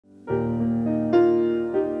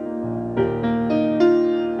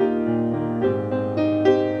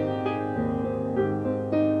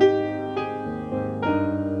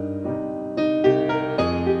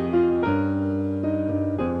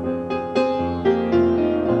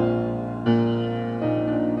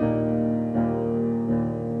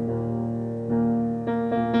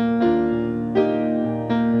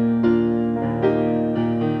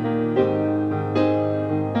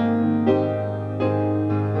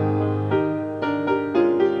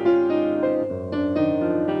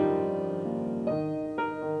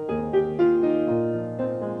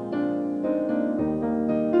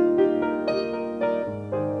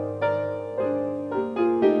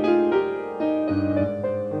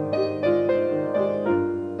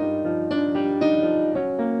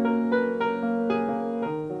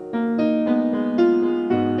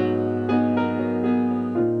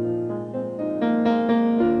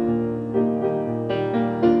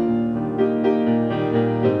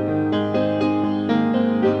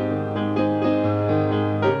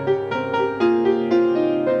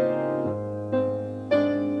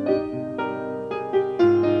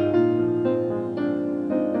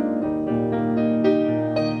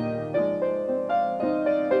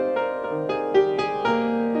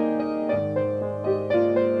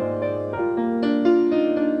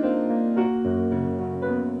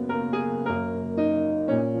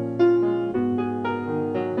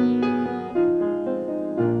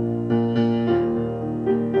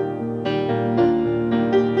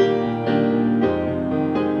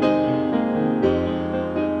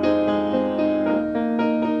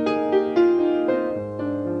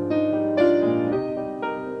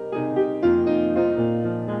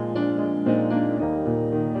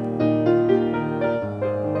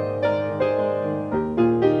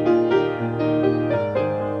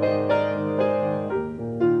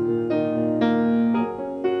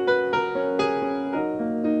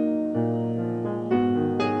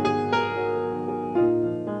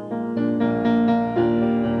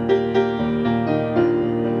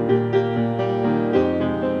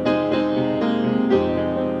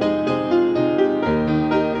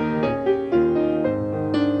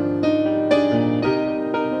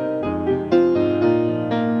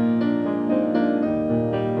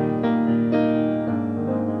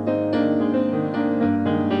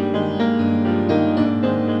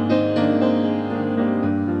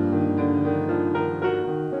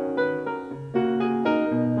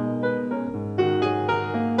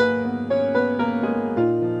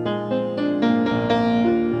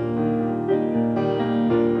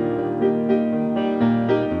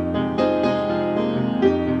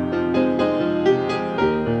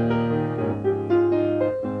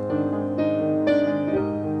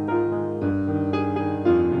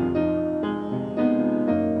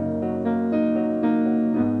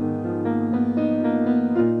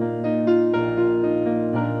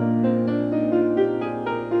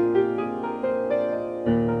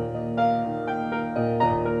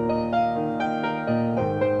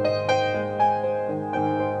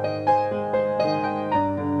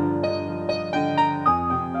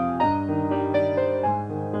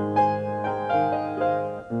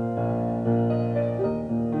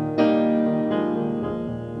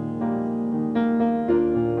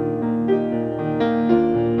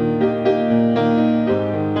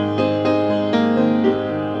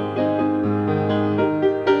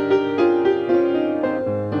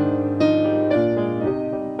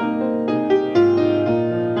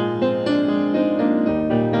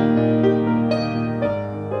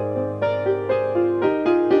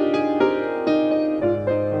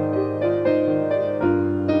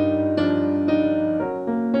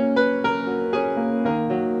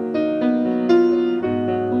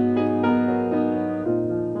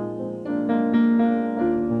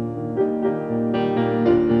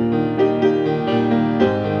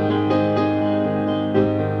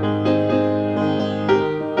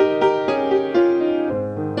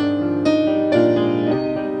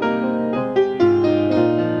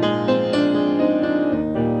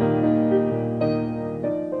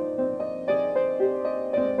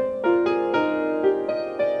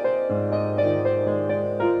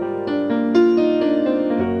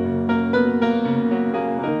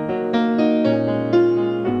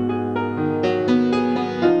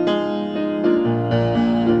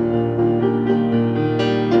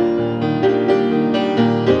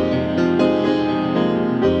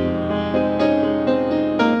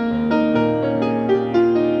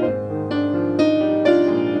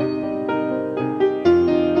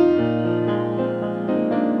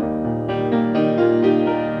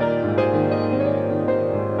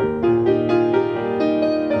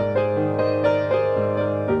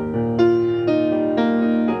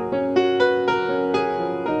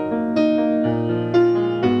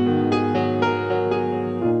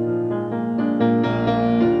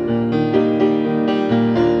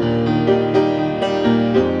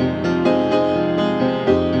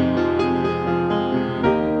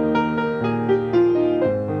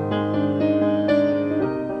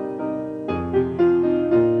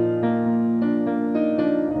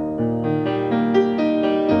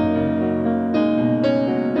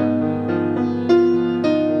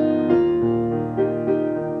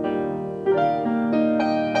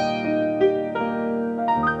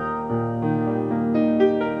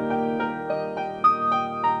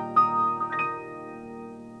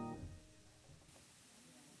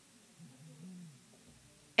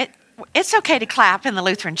It's okay to clap in the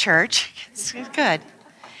Lutheran Church. It's good.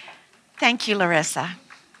 Thank you, Larissa.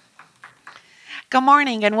 Good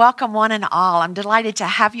morning and welcome one and all. I'm delighted to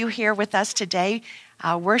have you here with us today,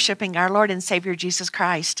 worshiping our Lord and Savior Jesus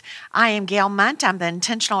Christ. I am Gail Munt. I'm the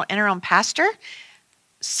intentional interim pastor,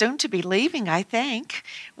 soon to be leaving, I think.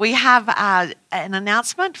 We have an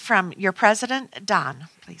announcement from your president, Don,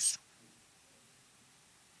 please.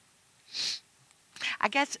 I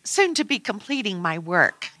guess soon to be completing my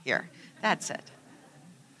work here. That's it.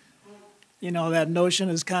 You know, that notion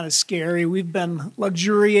is kind of scary. We've been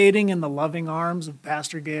luxuriating in the loving arms of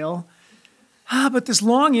Pastor Gail. But this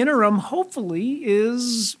long interim, hopefully,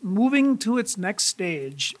 is moving to its next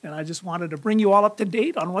stage. And I just wanted to bring you all up to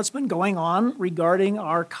date on what's been going on regarding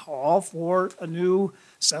our call for a new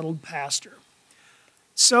settled pastor.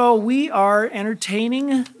 So we are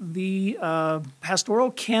entertaining the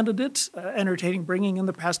pastoral candidate, bringing in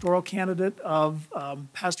the pastoral candidate of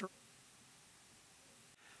Pastor.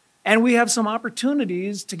 And we have some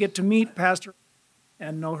opportunities to get to meet Pastor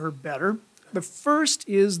and know her better. The first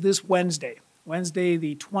is this Wednesday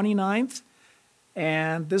the 29th.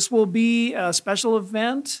 And this will be a special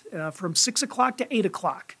event from 6 o'clock to 8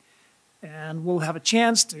 o'clock. And we'll have a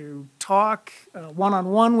chance to talk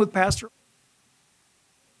one-on-one with Pastor.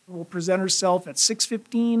 Will present herself at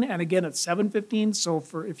 6:15 and again at 7:15. So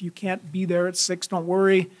if you can't be there at 6, don't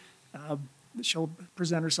worry. She'll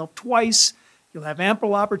present herself twice. You'll have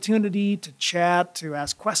ample opportunity to chat, to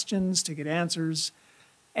ask questions, to get answers.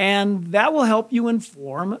 And that will help you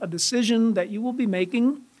inform a decision that you will be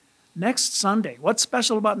making next Sunday. What's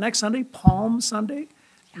special about next Sunday? Palm Sunday.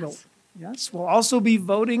 Yes. We'll also be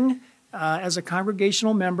voting as a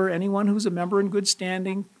congregational member. Anyone who's a member in good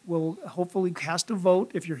standing will hopefully cast a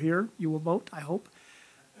vote. If you're here, you will vote, I hope,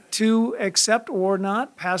 to accept or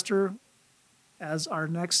not Pastor as our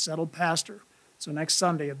next settled pastor. So next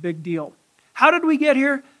Sunday, a big deal. How did we get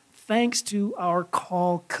here? Thanks to our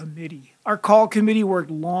call committee. Our call committee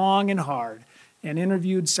worked long and hard and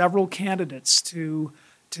interviewed several candidates to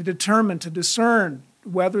discern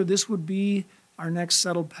whether this would be our next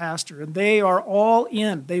settled pastor. And they are all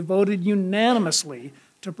in. They voted unanimously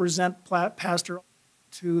to present Pastor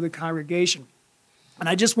to the congregation. And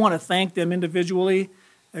I just want to thank them individually.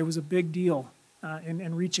 It was a big deal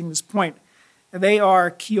in reaching this point. They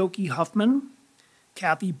are Keoki Huffman,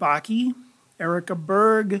 Kathy Bakke, Erica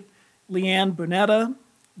Berg, Leanne Bonetta,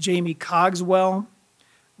 Jamie Cogswell,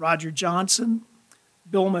 Roger Johnson,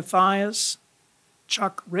 Bill Mathias,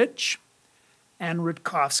 Chuck Rich, Ann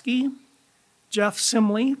Rutkowski, Jeff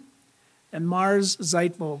Simley, and Mars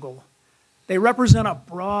Zeitvogel. They represent a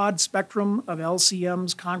broad spectrum of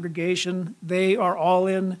LCM's congregation. They are all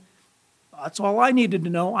in. That's all I needed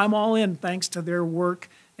to know. I'm all in thanks to their work,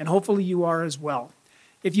 and hopefully you are as well.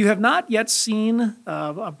 If you have not yet seen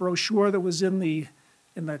a brochure that was in the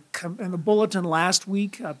bulletin last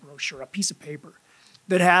week, a piece of paper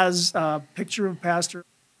that has a picture of Pastor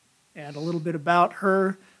and a little bit about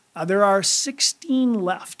her, there are 16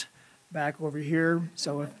 left back over here.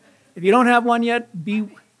 So if you don't have one yet,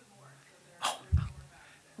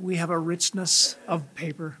 we have a richness of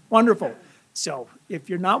paper. Wonderful. So if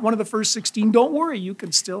you're not one of the first 16, don't worry. You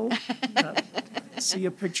can still see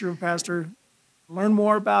a picture of Pastor. Learn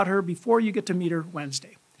more about her before you get to meet her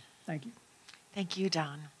Wednesday. Thank you. Thank you,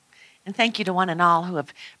 Don. And thank you to one and all who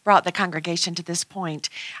have brought the congregation to this point.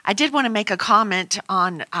 I did want to make a comment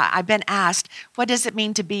on, I've been asked, what does it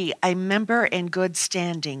mean to be a member in good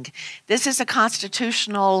standing? This is a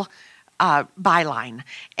constitutional byline.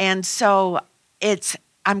 And so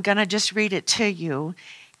I'm going to just read it to you.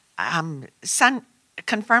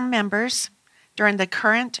 Confirmed members during the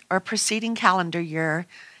current or preceding calendar year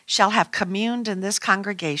shall have communed in this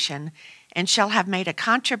congregation and shall have made a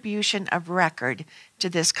contribution of record to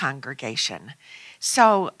this congregation.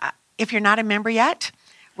 So if you're not a member yet,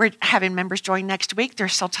 we're having members join next week.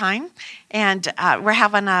 There's still time. And we're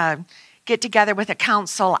having a get-together with a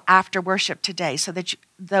council after worship today so that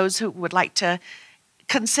those who would like to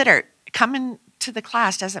consider coming to the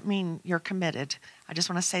class doesn't mean you're committed. I just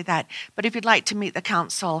want to say that. But if you'd like to meet the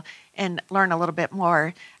council and learn a little bit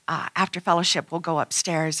more, after fellowship, we'll go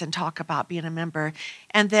upstairs and talk about being a member.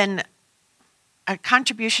 And then a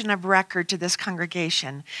contribution of record to this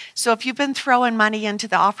congregation. So if you've been throwing money into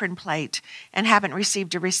the offering plate and haven't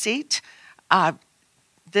received a receipt,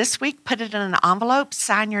 this week put it in an envelope,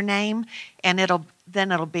 sign your name, and it'll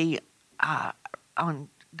be on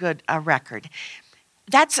good record.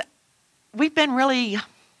 We've been really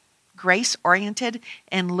grace-oriented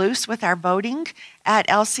and loose with our voting at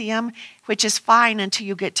LCM, which is fine until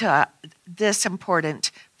you get to this important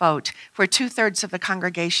vote, where 2/3 of the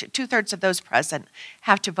congregation, 2/3 of those present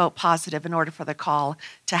have to vote positive in order for the call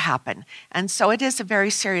to happen. And so it is a very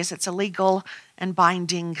serious, it's a legal and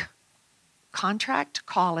binding contract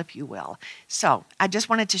call, if you will. So I just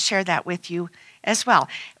wanted to share that with you as well.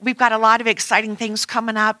 We've got a lot of exciting things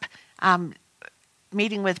coming up.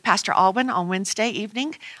 Meeting with Pastor Alwyn on Wednesday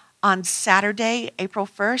evening. On Saturday, April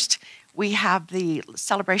 1st, we have the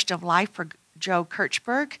celebration of life for Joe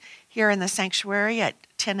Kirchberg here in the sanctuary at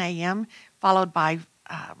 10 a.m., followed by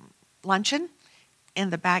luncheon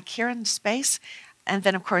in the back here in the space. And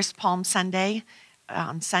then, of course, Palm Sunday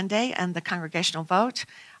on Sunday and the congregational vote.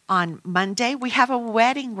 On Monday, we have a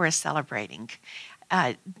wedding we're celebrating.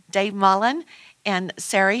 Dave Mullen and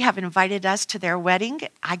Sari have invited us to their wedding.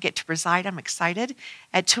 I get to preside. I'm excited.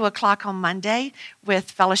 At 2 o'clock on Monday with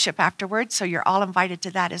fellowship afterwards. So you're all invited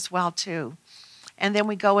to that as well, too. And then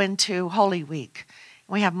we go into Holy Week.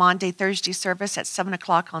 We have Maundy Thursday service at 7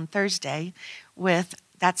 o'clock on Thursday with,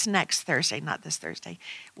 that's next Thursday, not this Thursday,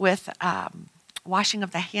 with washing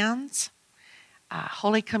of the hands,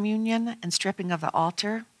 Holy Communion, and stripping of the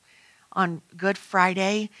altar. On Good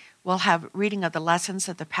Friday, we'll have reading of the lessons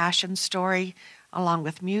of the Passion story along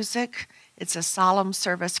with music. It's a solemn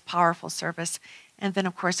service, powerful service. And then,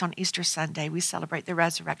 of course, on Easter Sunday, we celebrate the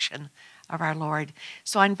resurrection of our Lord.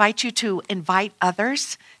 So I invite you to invite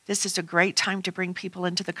others. This is a great time to bring people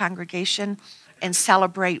into the congregation and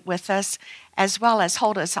celebrate with us, as well as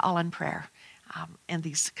hold us all in prayer in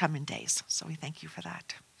these coming days. So we thank you for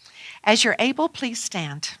that. As you're able, please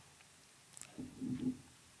stand.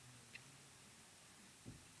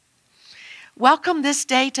 Welcome this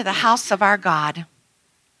day to the house of our God.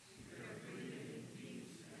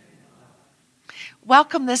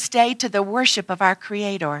 Welcome this day to the worship of our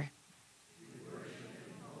Creator.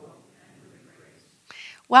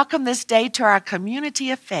 Welcome this day to our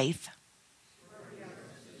community of faith.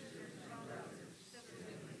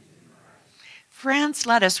 Friends,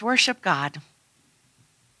 let us worship God.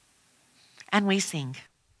 And we sing.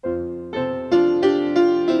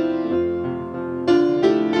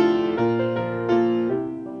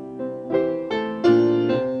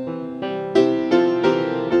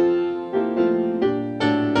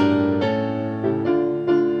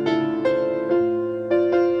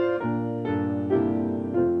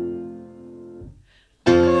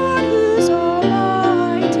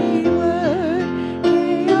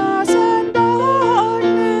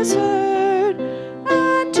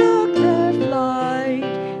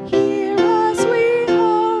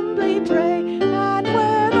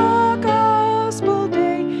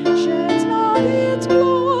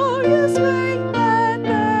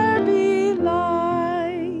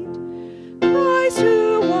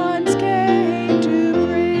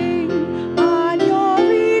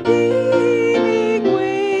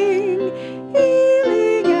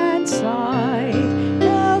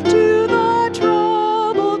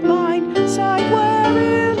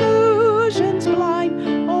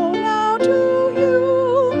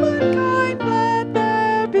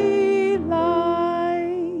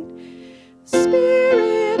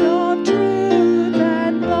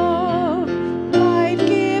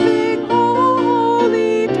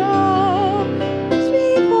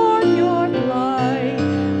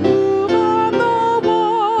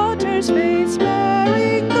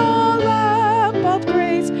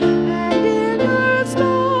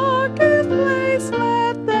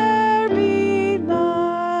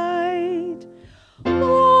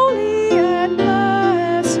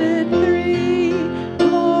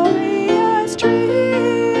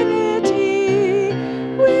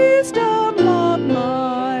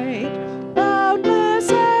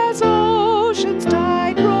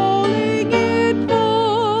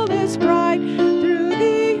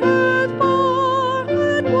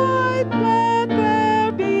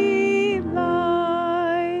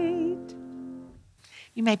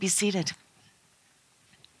 You may be seated.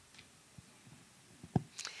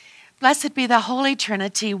 Blessed be the Holy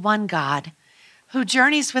Trinity, one God, who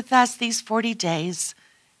journeys with us these 40 days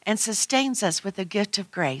and sustains us with the gift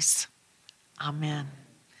of grace. Amen.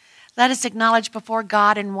 Let us acknowledge before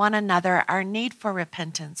God and one another our need for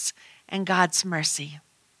repentance and God's mercy.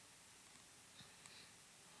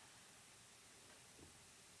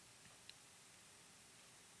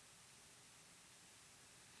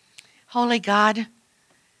 Holy God,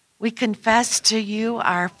 we confess to you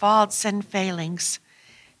our faults and failings.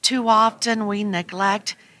 Too often we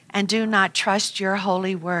neglect and do not trust your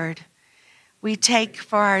holy word. We take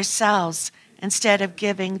for ourselves instead of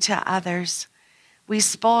giving to others. We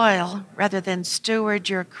spoil rather than steward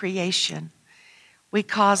your creation. We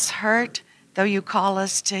cause hurt, though you call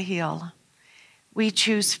us to heal. We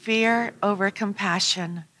choose fear over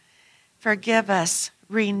compassion. Forgive us,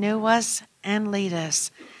 renew us, and lead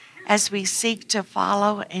us as we seek to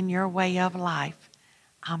follow in your way of life.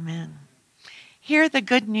 Amen. Hear the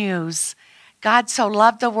good news. God so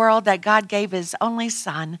loved the world that God gave his only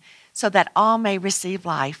Son so that all may receive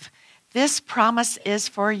life. This promise is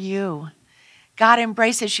for you. God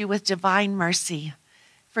embraces you with divine mercy,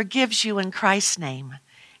 forgives you in Christ's name,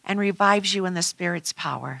 and revives you in the Spirit's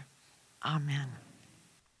power. Amen.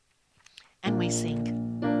 And we sing.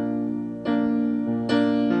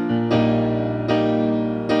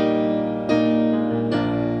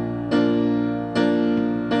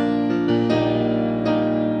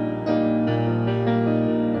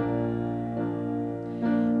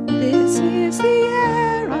 This is the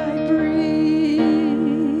air I breathe.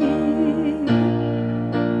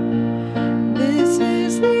 This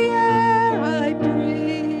is the air I breathe.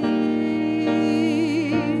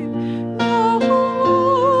 The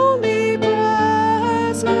holy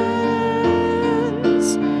presence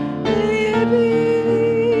living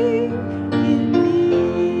in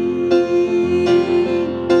me.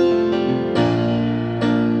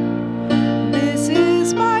 This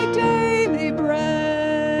is my daily bread.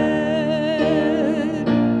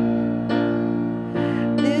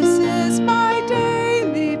 This is my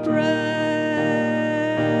daily bread.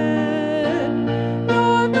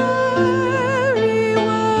 Your very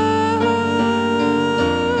word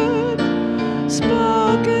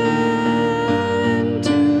spoken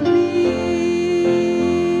to me,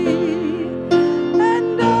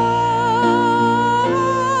 and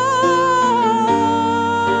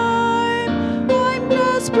I'm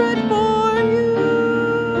desperate for you.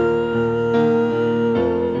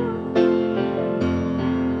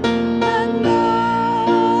 And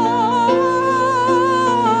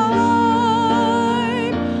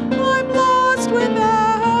I'm lost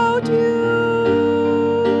without you.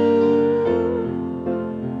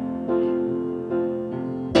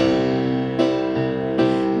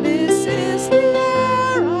 This is the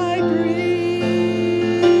air I breathe.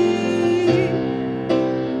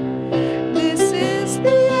 This is the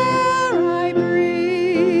air I breathe.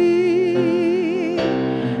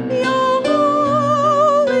 Your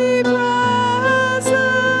holy presence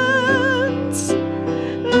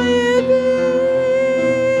living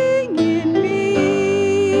in me.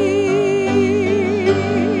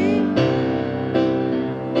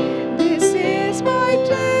 This is my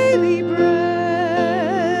daily bread.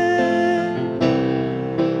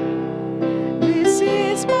 This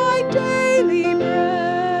is my daily bread.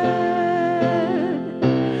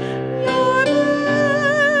 Your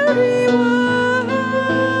very word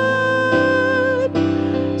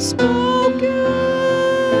spoken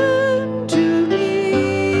to me,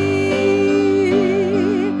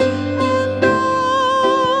 and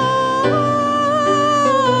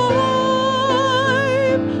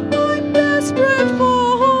I'm desperate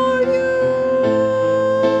for you.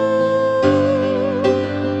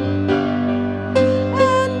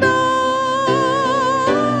 And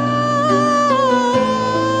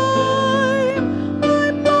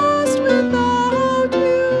I'm lost without you.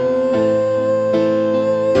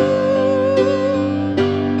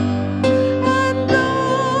 And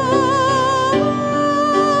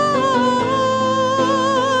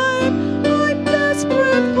I'm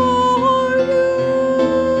desperate for you.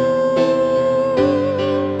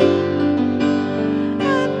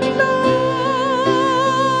 And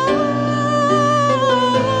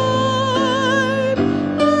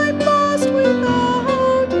I'm lost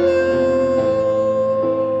without you.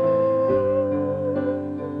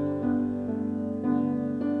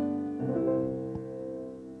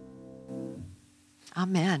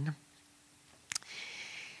 Amen.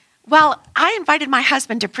 Well, I invited my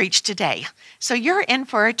husband to preach today, so you're in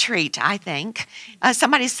for a treat, I think.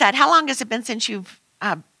 Somebody said, how long has it been since you've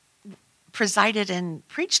presided and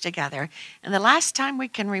preached together? And the last time we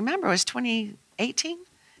can remember was 2018,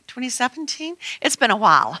 2017. It's been a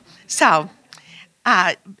while. So,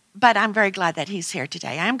 but I'm very glad that he's here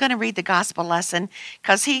today. I'm going to read the gospel lesson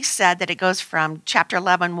because he said that it goes from chapter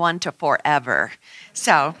 11, 1 to forever.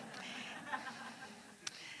 So,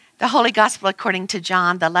 the Holy Gospel according to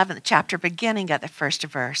John, the 11th chapter, beginning at the first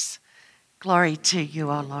verse. Glory to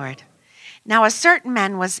you, O Lord. Now a certain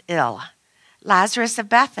man was ill, Lazarus of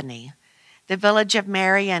Bethany, the village of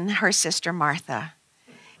Mary and her sister Martha.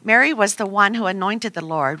 Mary was the one who anointed the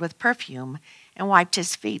Lord with perfume and wiped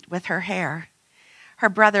his feet with her hair. Her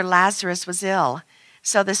brother Lazarus was ill,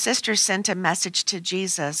 so the sisters sent a message to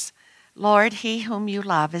Jesus, Lord, he whom you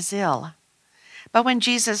love is ill. But when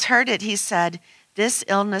Jesus heard it, he said, this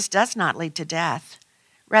illness does not lead to death.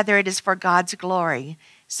 Rather, it is for God's glory,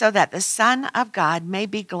 so that the Son of God may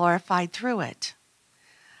be glorified through it.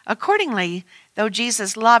 Accordingly, though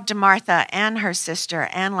Jesus loved Martha and her sister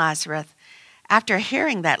and Lazarus, after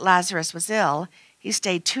hearing that Lazarus was ill, he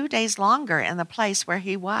stayed 2 days longer in the place where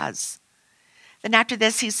he was. Then after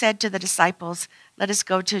this he said to the disciples, "Let us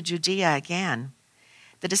go to Judea again."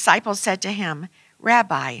 The disciples said to him,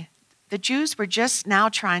 "Rabbi, the Jews were just now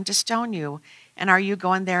trying to stone you, and are you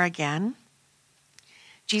going there again?"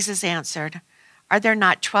 Jesus answered, "Are there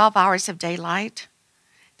not 12 hours of daylight?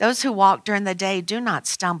 Those who walk during the day do not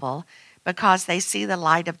stumble because they see the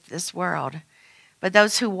light of this world, but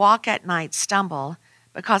those who walk at night stumble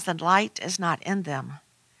because the light is not in them."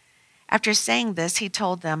 After saying this, he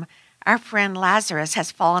told them, "Our friend Lazarus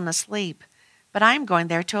has fallen asleep, but I am going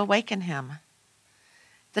there to awaken him."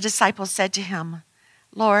 The disciples said to him,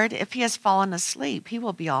 "Lord, if he has fallen asleep, he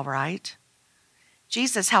will be all right."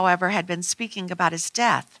 Jesus, however, had been speaking about his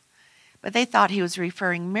death, but they thought he was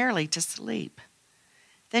referring merely to sleep.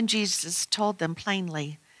 Then Jesus told them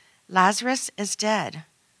plainly, "Lazarus is dead.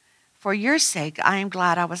 For your sake I am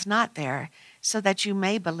glad I was not there, so that you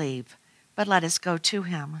may believe, but let us go to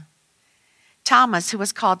him." Thomas, who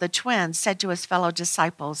was called the Twin, said to his fellow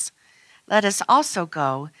disciples, "Let us also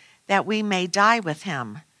go, that we may die with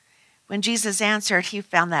him." When Jesus answered, he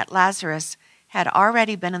found that Lazarus had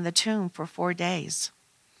already been in the tomb for 4 days.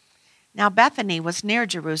 Now Bethany was near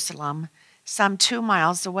Jerusalem, some 2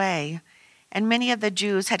 miles away, and many of the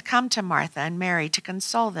Jews had come to Martha and Mary to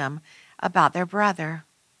console them about their brother.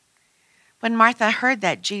 When Martha heard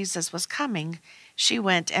that Jesus was coming, she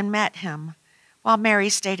went and met him, while Mary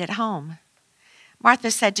stayed at home.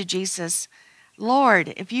 Martha said to Jesus,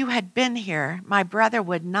 "Lord, if you had been here, my brother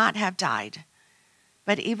would not have died.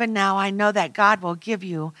 But even now I know that God will give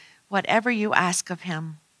you whatever you ask of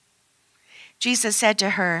him." Jesus said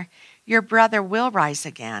to her, "Your brother will rise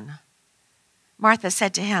again." Martha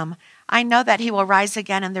said to him, "I know that he will rise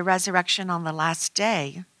again in the resurrection on the last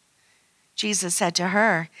day." Jesus said to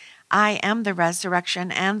her, "I am the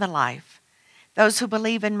resurrection and the life. Those who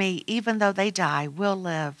believe in me, even though they die, will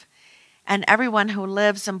live. And everyone who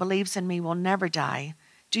lives and believes in me will never die.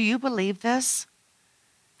 Do you believe this?"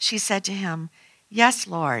 She said to him, "Yes,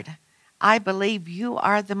 Lord. I believe you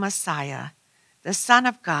are the Messiah, the Son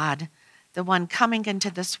of God, the one coming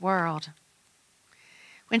into this world."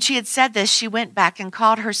 When she had said this, she went back and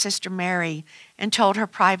called her sister Mary and told her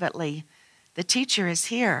privately, "The teacher is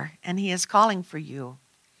here, and he is calling for you."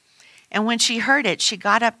 And when she heard it, she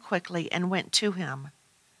got up quickly and went to him.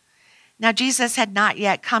 Now Jesus had not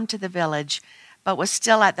yet come to the village, but was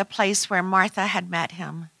still at the place where Martha had met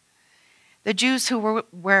him. The Jews who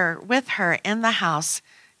were with her in the house,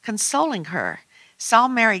 consoling her, saw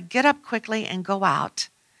Mary get up quickly and go out.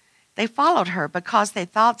 They followed her because they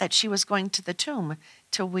thought that she was going to the tomb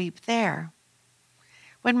to weep there.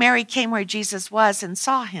 When Mary came where Jesus was and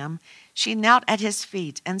saw him, she knelt at his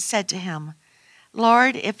feet and said to him,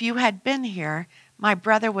 "Lord, if you had been here, my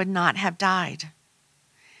brother would not have died."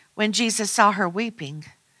 When Jesus saw her weeping,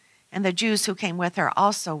 and the Jews who came with her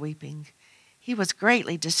also weeping, he was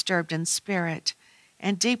greatly disturbed in spirit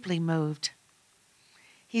and deeply moved.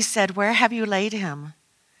 He said, "Where have you laid him?"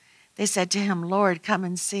 They said to him, "Lord, come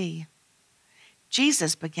and see."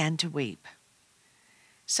 Jesus began to weep.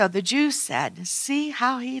 So the Jews said, "See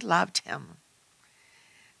how he loved him."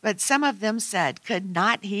 But some of them said, "Could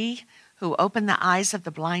not he who opened the eyes of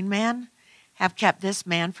the blind man have kept this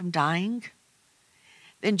man from dying?"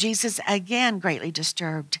 Then Jesus, again greatly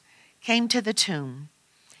disturbed, came to the tomb.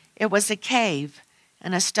 It was a cave,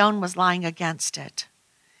 and a stone was lying against it.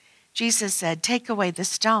 Jesus said, "Take away the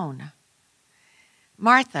stone."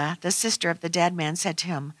 Martha, the sister of the dead man, said to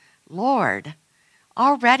him, "Lord,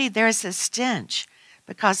 already there is a stench,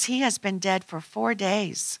 because he has been dead for 4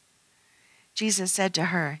 days." Jesus said to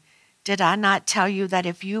her, "Did I not tell you that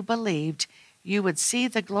if you believed, you would see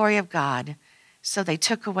the glory of God?" So they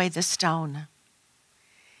took away the stone.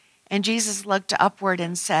 And Jesus looked upward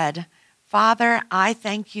and said, "Father, I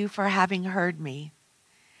thank you for having heard me.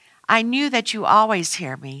 I knew that you always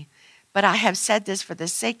hear me, but I have said this for the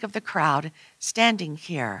sake of the crowd standing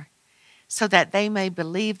here, so that they may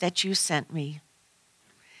believe that you sent me."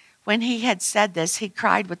 When he had said this, he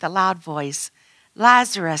cried with a loud voice,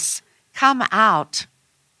 "Lazarus, come out."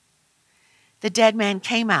 The dead man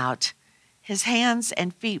came out, his hands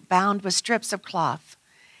and feet bound with strips of cloth,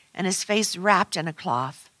 and his face wrapped in a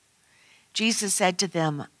cloth. Jesus said to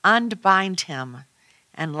them, "Unbind him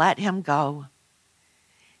and let him go."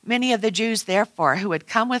 Many of the Jews, therefore, who had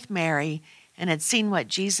come with Mary and had seen what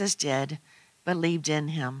Jesus did, believed in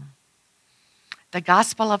him. The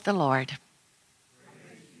Gospel of the Lord.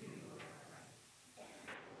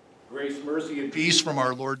 Grace, mercy, and peace from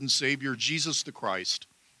our Lord and Savior, Jesus the Christ.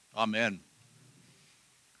 Amen.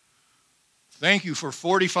 Thank you for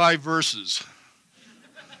 45 verses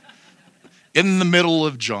in the middle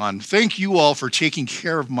of John. Thank you all for taking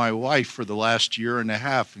care of my wife for the last year and a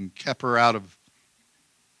half and kept her out of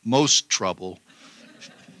most trouble.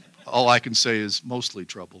 All I can say is mostly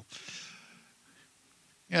trouble.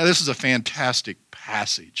 Yeah, this is a fantastic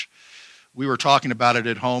passage. We were talking about it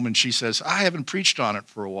at home, and she says, I haven't preached on it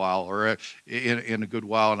for a while, or in a good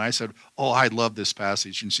while. And I said, oh, I love this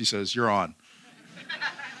passage. And she says, you're on.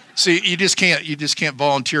 See, you just can't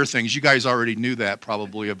volunteer things. You guys already knew that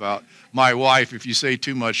probably about my wife. If you say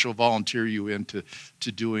too much, she'll volunteer you into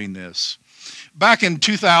doing this. Back in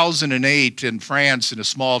 2008 in France, in a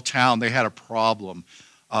small town, they had a problem.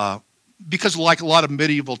 Because like a lot of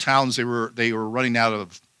medieval towns, they were running out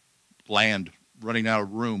of land, running out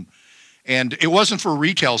of room. And it wasn't for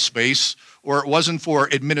retail space, or it wasn't for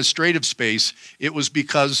administrative space. It was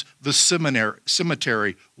because the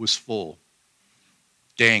cemetery was full.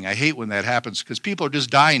 Dang, I hate when that happens because people are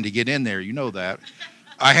just dying to get in there. You know that.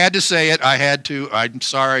 I had to say it. I had to. I'm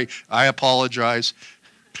sorry. I apologize.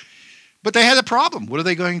 But they had a problem. What are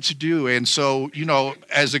they going to do? And so, you know,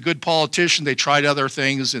 as a good politician, they tried other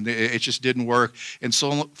things and it just didn't work. And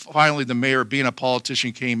so finally the mayor, being a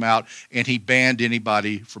politician, came out and he banned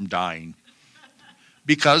anybody from dying.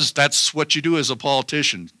 Because that's what you do as a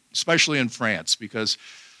politician, especially in France, because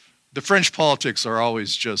the French politics are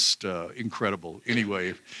always just incredible.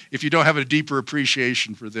 Anyway, if you don't have a deeper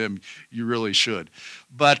appreciation for them, you really should.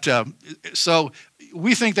 But so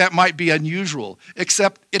we think that might be unusual,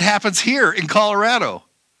 except it happens here in Colorado,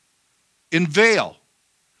 in Vail.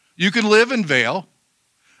 You can live in Vail.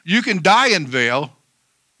 You can die in Vail.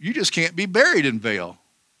 You just can't be buried in Vail.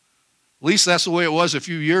 At least that's the way it was a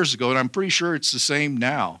few years ago, and I'm pretty sure it's the same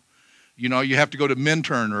now. You know, you have to go to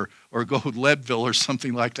Minturn or go to Leadville or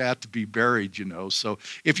something like that to be buried, you know. So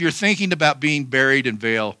if you're thinking about being buried in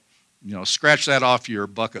Vail, you know, scratch that off your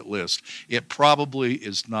bucket list. It probably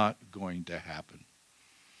is not going to happen.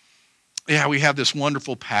 Yeah, we have this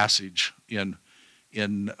wonderful passage in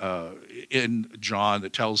John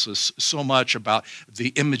that tells us so much about the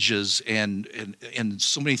images and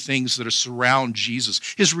so many things that surround Jesus,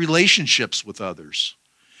 his relationships with others,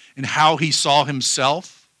 and how he saw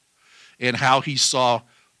himself, and how he saw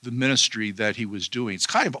the ministry that he was doing. It's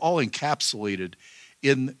kind of all encapsulated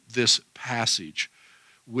in this passage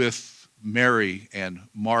with Mary and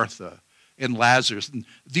Martha and Lazarus. And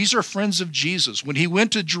these are friends of Jesus. When he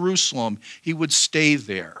went to Jerusalem, he would stay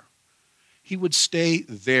there. He would stay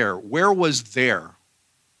there. Where was there?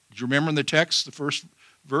 Do you remember in the text, the first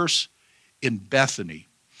verse? In Bethany.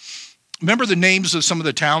 Remember the names of some of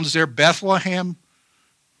the towns there? Bethlehem,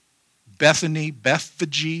 Bethany,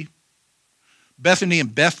 Bethphage. Bethany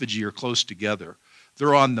and Bethphage are close together.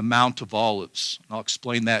 They're on the Mount of Olives. I'll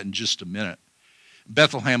explain that in just a minute.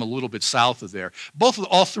 Bethlehem a little bit south of there.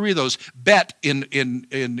 All three of those, Bet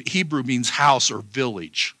in Hebrew means house or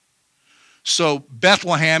village. So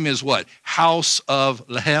Bethlehem is what? House of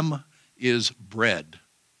Lehem is bread.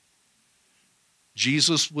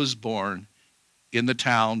 Jesus was born in the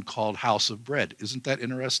town called House of Bread. Isn't that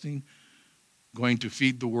interesting? Going to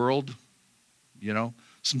feed the world, you know?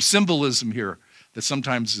 Some symbolism here that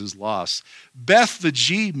sometimes is lost.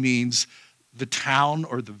 Bethphage means the town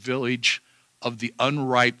or the village of the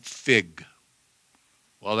unripe fig.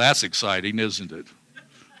 Well, that's exciting, isn't it?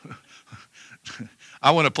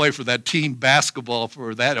 I want to play for that team basketball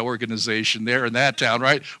for that organization there in that town,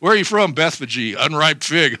 right? Where are you from? Bethphage, unripe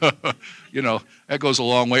fig. You know, that goes a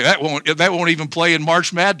long way. That won't even play in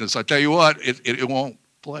March Madness. I tell you what, it won't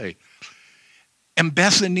play. And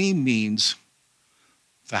Bethany means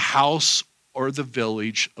the house or the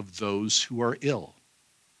village of those who are ill.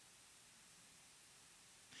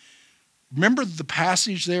 Remember the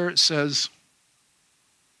passage there? It says,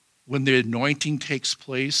 when the anointing takes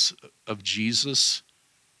place of Jesus,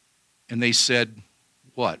 and they said,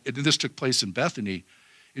 what? And this took place in Bethany.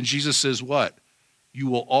 And Jesus says, what? You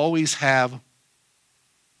will always have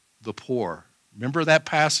the poor. Remember that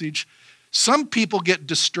passage? Some people get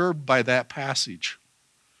disturbed by that passage.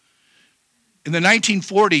 In the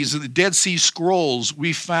 1940s, in the Dead Sea Scrolls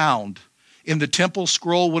we found, in the Temple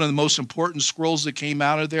Scroll, one of the most important scrolls that came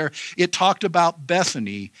out of there, it talked about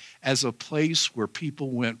Bethany as a place where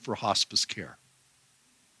people went for hospice care.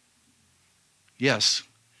 Yes.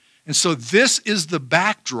 And so this is the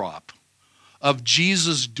backdrop of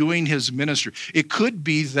Jesus doing his ministry. It could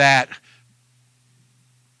be that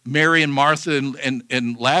Mary and Martha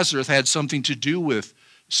and Lazarus had something to do with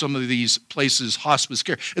some of these places hospice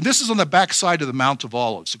care. And this is on the backside of the Mount of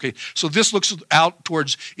Olives, okay? So this looks out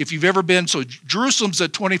towards, if you've ever been, so Jerusalem's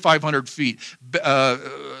at 2,500 feet.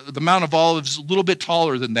 The Mount of Olives is a little bit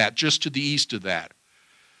taller than that, just to the east of that,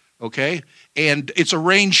 okay? And it's a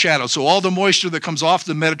rain shadow, so all the moisture that comes off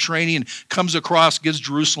the Mediterranean comes across, gives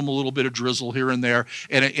Jerusalem a little bit of drizzle here and there,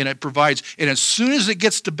 and it provides, and as soon as it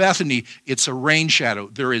gets to Bethany, it's a rain shadow.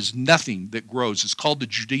 There is nothing that grows. It's called the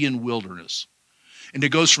Judean wilderness. And it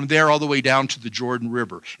goes from there all the way down to the Jordan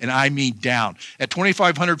River. And I mean down. At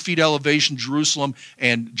 2,500 feet elevation, Jerusalem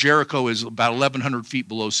and Jericho is about 1,100 feet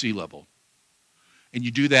below sea level. And you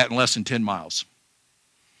do that in less than 10 miles.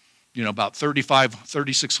 You know, about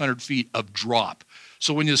 3,600 feet of drop.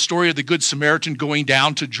 So when the story of the Good Samaritan going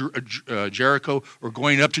down to Jericho or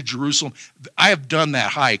going up to Jerusalem, I have done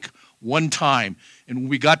that hike one time. And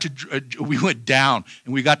when we went down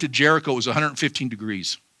and we got to Jericho, it was 115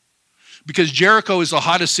 degrees. Because Jericho is the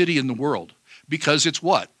hottest city in the world. Because it's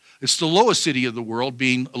what? It's the lowest city of the world,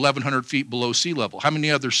 being 1,100 feet below sea level. How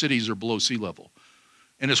many other cities are below sea level?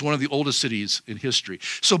 And it's one of the oldest cities in history.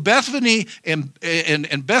 So Bethany and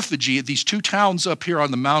Bethphage, these two towns up here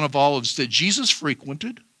on the Mount of Olives that Jesus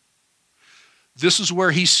frequented, this is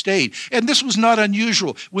where he stayed. And this was not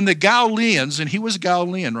unusual. When the Galileans, and he was a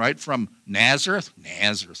Galilean, right, from Nazareth?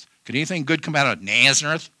 Nazareth. Could anything good come out of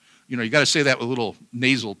Nazareth? You know, you got to say that with a little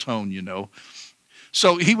nasal tone, you know.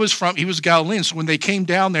 So he was Galilean. So when they came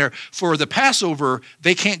down there for the Passover,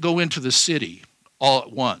 they can't go into the city all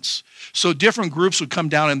at once. So different groups would come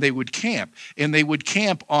down and they would camp. And they would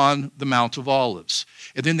camp on the Mount of Olives.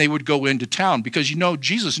 And then they would go into town. Because, you know,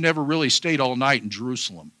 Jesus never really stayed all night in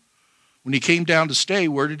Jerusalem. When he came down to stay,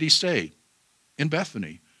 where did he stay? In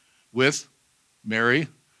Bethany. With Mary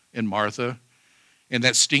and Martha and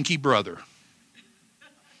that stinky brother.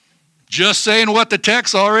 Just saying what the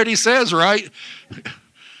text already says, right?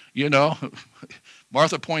 You know,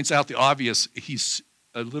 Martha points out the obvious. He's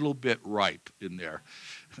a little bit ripe in there.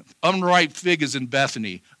 Unripe fig is in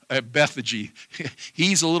Bethphage.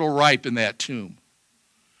 He's a little ripe in that tomb.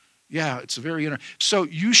 Yeah, it's very interesting. So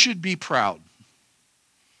you should be proud.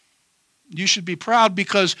 You should be proud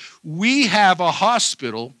because we have a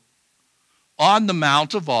hospital on the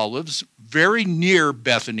Mount of Olives, very near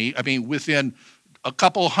Bethany. I mean, within a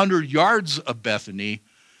couple hundred yards of Bethany.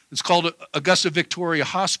 It's called Augusta Victoria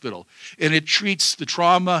Hospital, and it treats the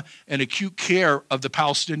trauma and acute care of the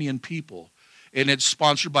Palestinian people. And it's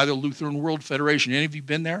sponsored by the Lutheran World Federation. Any of you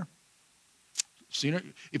been there? Seen it?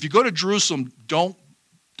 If you go to Jerusalem, don't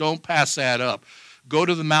pass that up. Go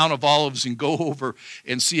to the Mount of Olives and go over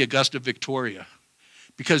and see Augusta Victoria,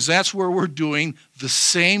 because that's where we're doing the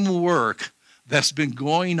same work that's been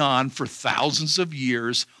going on for thousands of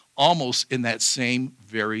years, almost in that same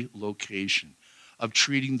very location of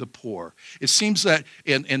treating the poor. It seems that,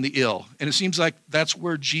 and the ill, and it seems like that's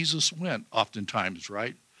where Jesus went oftentimes,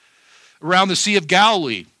 right? Around the Sea of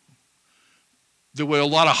Galilee, there were a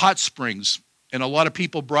lot of hot springs, and a lot of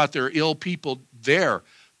people brought their ill people there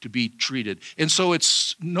to be treated. And so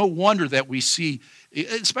it's no wonder that we see,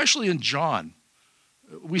 especially in John,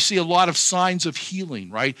 we see a lot of signs of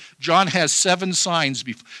healing, right? John has 7 signs.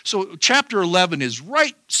 So chapter 11 is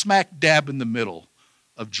right smack dab in the middle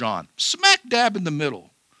of John. Smack dab in the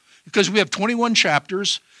middle. Because we have 21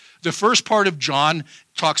 chapters. The first part of John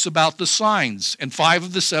talks about the signs. And 5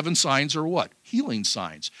 of the 7 signs are what? Healing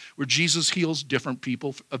signs. Where Jesus heals different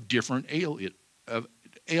people of different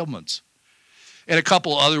ailments. And a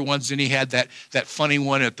couple other ones. Then he had that funny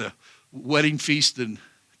one at the wedding feast in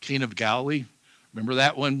Cana of Galilee. Remember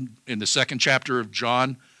that one in the 2nd chapter of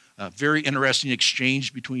John? Very interesting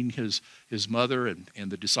exchange between his mother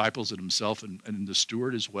and the disciples and himself and the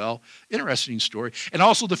steward as well. Interesting story. And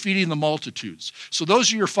also the feeding of the multitudes. So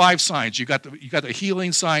those are your 5 signs. You got the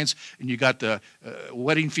healing signs, and you got the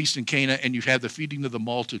wedding feast in Cana, and you have the feeding of the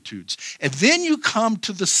multitudes. And then you come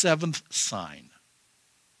to the 7th sign.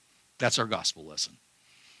 That's our gospel lesson.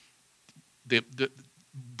 The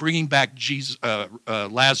bringing back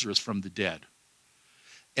Lazarus from the dead.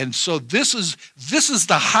 And so this is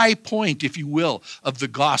the high point, if you will, of the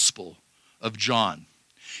gospel of John.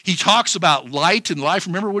 He talks about light and life.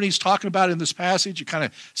 Remember what he's talking about in this passage? It kind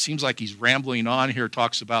of seems like he's rambling on here,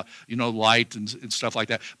 talks about, light and stuff like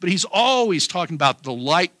that. But he's always talking about the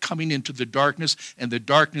light coming into the darkness, and the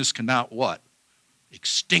darkness cannot what?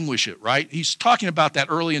 Extinguish it, right? He's talking about that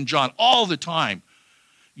early in John all the time.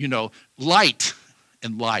 Light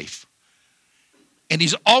and life. And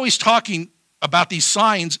he's always talking about these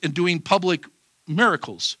signs and doing public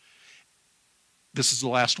miracles. This is the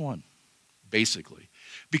last one, basically.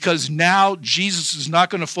 Because now Jesus is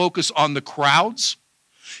not going to focus on the crowds.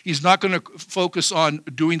 He's not going to focus on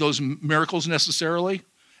doing those miracles necessarily,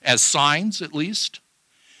 as signs at least.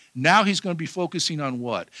 Now he's going to be focusing on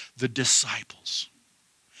what? The disciples.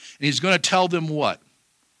 And he's going to tell them what?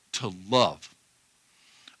 To love.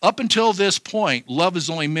 Up until this point, love is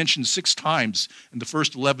only mentioned 6 times in the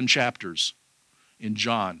first 11 chapters in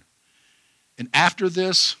John. And after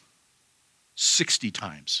this, 60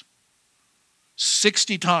 times.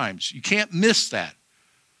 60 times. You can't miss that.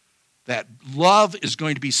 That love is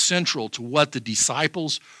going to be central to what the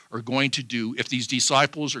disciples are going to do if these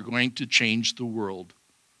disciples are going to change the world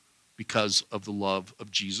because of the love of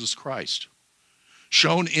Jesus Christ.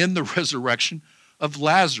 Shown in the resurrection of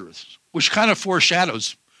Lazarus, which kind of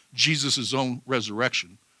foreshadows Jesus' own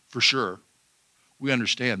resurrection, for sure. We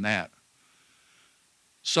understand that.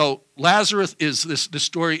 So Lazarus is, this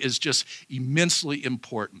story is just immensely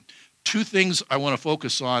important. 2 things I want to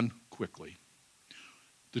focus on quickly.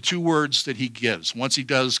 The 2 words that he gives. Once he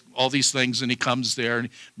does all these things and he comes there and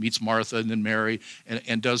meets Martha and then Mary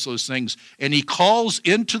and does those things. And he calls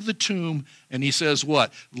into the tomb and he says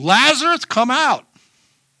what? Lazarus, come out.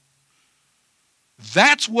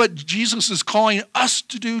 That's what Jesus is calling us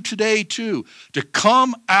to do today too. To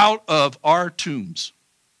come out of our tombs.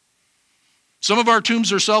 Some of our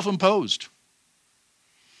tombs are self-imposed.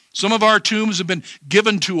 Some of our tombs have been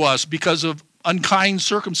given to us because of unkind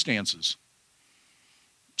circumstances.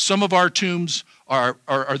 Some of our tombs are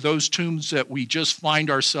those tombs that we just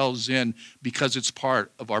find ourselves in because it's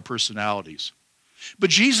part of our personalities.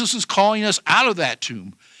 But Jesus is calling us out of that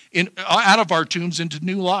tomb, out of our tombs into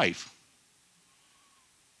new life.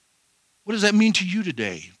 What does that mean to you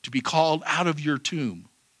today, to be called out of your tomb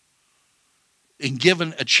and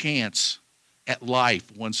given a chance at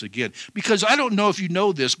life once again? Because I don't know if you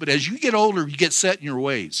know this, but as you get older, you get set in your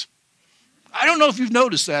ways. I don't know if you've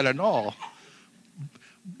noticed that at all.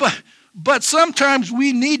 But sometimes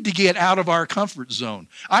we need to get out of our comfort zone.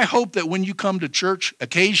 I hope that when you come to church,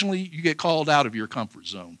 occasionally you get called out of your comfort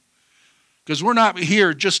zone. Because we're not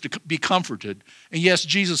here just to be comforted. And yes,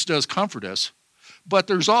 Jesus does comfort us. But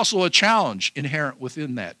there's also a challenge inherent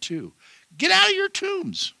within that too. Get out of your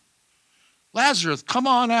tombs. Lazarus, come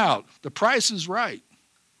on out. The price is right.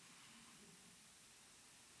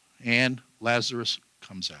 And Lazarus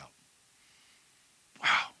comes out.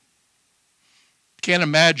 Wow. Can't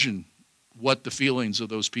imagine what the feelings of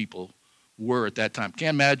those people were at that time.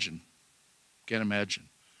 Can't imagine. Can't imagine.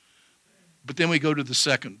 But then we go to the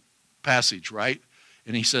second passage, right?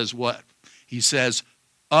 And he says what? He says,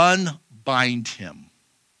 unbind him.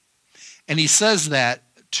 And he says that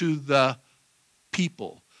to the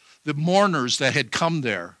people, the mourners that had come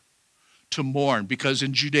there to mourn. Because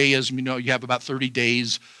in Judaism, you have about 30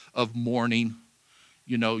 days of mourning.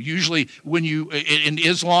 Usually when you, in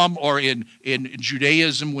Islam or in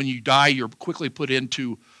Judaism, when you die, you're quickly put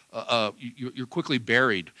into, you're quickly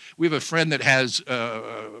buried. We have a friend that has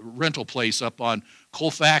a rental place up on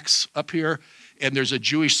Colfax up here, and there's a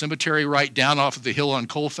Jewish cemetery right down off of the hill on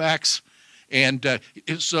Colfax. And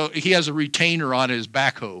so he has a retainer on his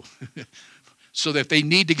backhoe. So that if they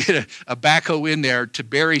need to get a backhoe in there to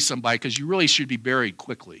bury somebody, because you really should be buried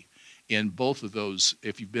quickly. In both of those,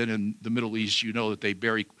 if you've been in the Middle East, you know that they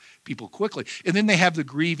bury people quickly. And then they have the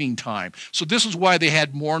grieving time. So this is why they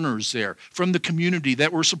had mourners there from the community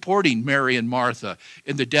that were supporting Mary and Martha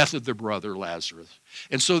in the death of their brother Lazarus.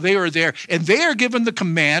 And so they are there, and they are given the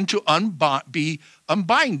command to be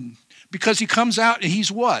unbind, because he comes out and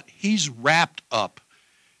he's what? He's wrapped up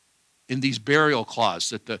in these burial cloths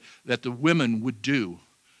that the women would do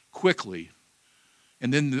quickly.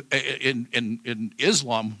 And then in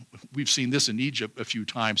Islam, we've seen this in Egypt a few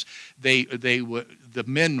times. The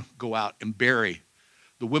men go out and bury.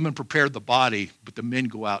 The women prepare the body, but the men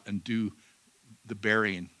go out and do the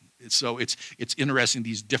burying. So it's interesting,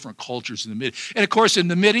 these different cultures in the Mid. And of course, in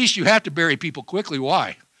the Mideast, you have to bury people quickly.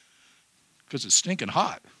 Why? Because it's stinking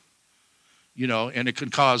hot. And it can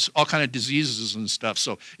cause all kind of diseases and stuff.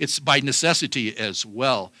 So it's by necessity as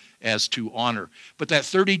well as to honor. But that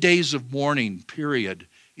 30 days of mourning period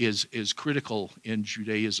is critical in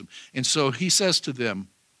Judaism. And so he says to them,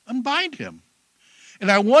 unbind him.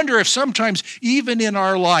 And I wonder if sometimes, even in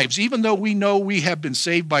our lives, even though we know we have been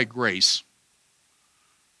saved by grace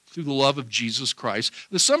through the love of Jesus Christ,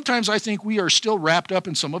 that sometimes I think we are still wrapped up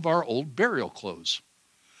in some of our old burial clothes.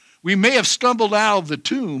 We may have stumbled out of the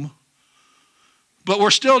tomb, but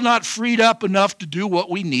we're still not freed up enough to do what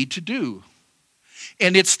we need to do.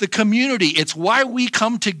 And it's the community. It's why we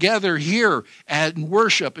come together here and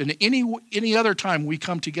worship and any other time we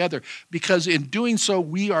come together, because in doing so,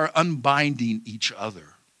 we are unbinding each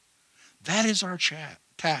other. That is our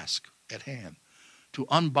task at hand, to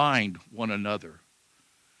unbind one another.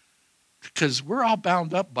 because we're all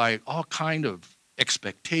bound up by all kind of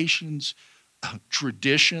expectations,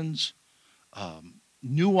 traditions,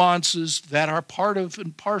 nuances that are part of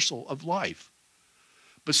and parcel of life.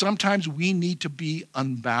 But sometimes we need to be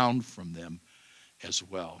unbound from them as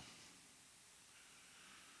well.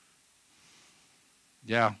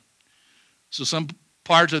 Yeah. So some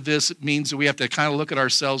part of this means that we have to kind of look at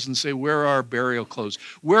ourselves and say, where are our burial clothes?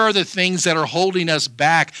 Where are the things that are holding us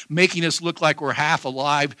back, making us look like we're half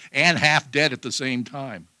alive and half dead at the same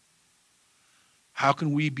time? How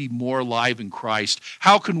can we be more alive in Christ?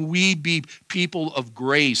 How can we be people of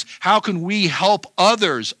grace? How can we help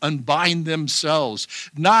others unbind themselves?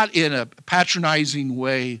 Not in a patronizing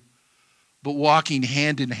way, but walking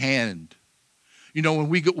hand in hand. You know,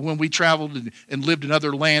 when we traveled and lived in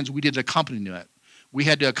other lands, we did accompaniment. We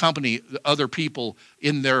had to accompany other people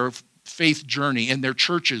in their faith journey, in their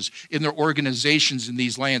churches, in their organizations in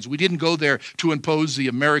these lands. We didn't go there to impose the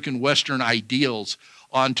American Western ideals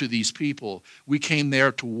onto these people. We came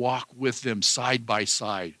there to walk with them side by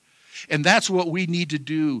side. And that's what we need to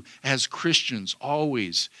do as Christians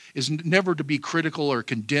always, is never to be critical or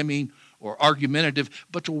condemning or argumentative,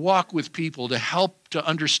 but to walk with people, to help to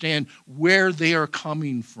understand where they are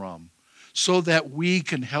coming from so that we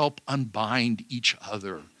can help unbind each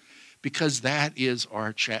other, because that is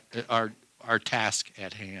our task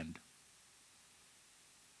at hand.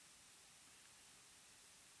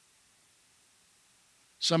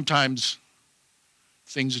 Sometimes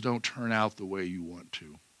things don't turn out the way you want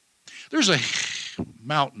to. There's a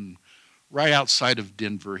mountain right outside of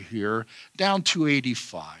Denver here, down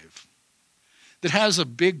 285, that has a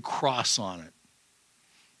big cross on it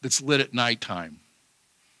that's lit at nighttime.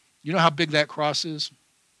 You know how big that cross is?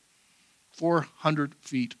 400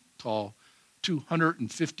 feet tall,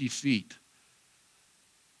 250 feet.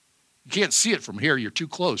 You can't see it from here. You're too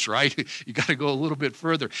close, right? You got to go a little bit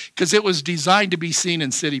further, because it was designed to be seen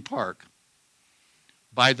in City Park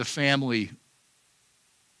by the family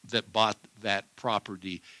that bought that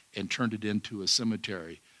property and turned it into a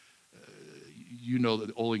cemetery. You know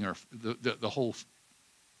the Olinger,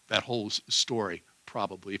 that whole story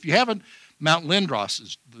probably. If you haven't, Mount Lindros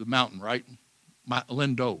is the mountain, right?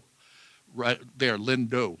 Lindo, right there,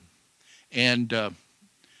 Lindo, and.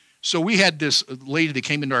 So we had this lady that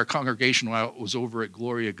came into our congregation while I was over at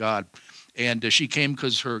Glory of God. And she came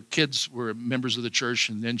because her kids were members of the church,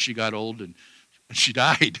 and then she got old and she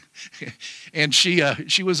died. And she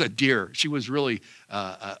was a dear. She was really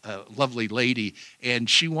a lovely lady. And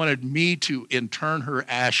she wanted me to intern her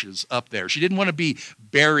ashes up there. She didn't want to be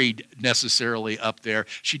buried necessarily up there.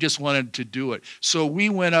 She just wanted to do it. So we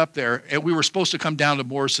went up there, and we were supposed to come down to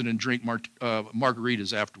Morrison and drink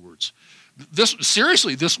margaritas afterwards. This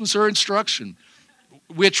was her instruction,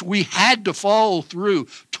 which we had to follow through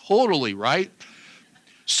totally, right?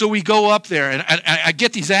 So we go up there, and I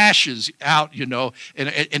get these ashes out, you know, and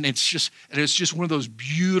it's just one of those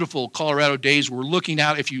beautiful Colorado days. We're looking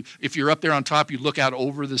out. If you're up there on top, you look out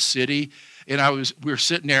over the city. And we were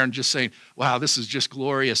sitting there and just saying, wow, this is just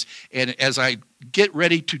glorious. And as I get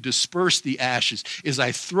ready to disperse the ashes, as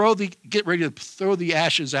I get ready to throw the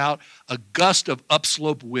ashes out, a gust of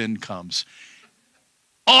upslope wind comes.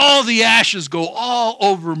 All the ashes go all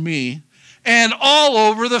over me and all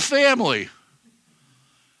over the family.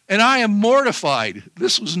 And I am mortified.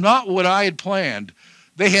 This was not what I had planned.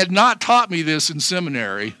 They had not taught me this in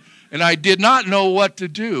seminary. And I did not know what to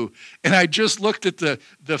do. And I just looked at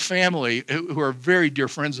the family, who are very dear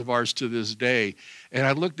friends of ours to this day. And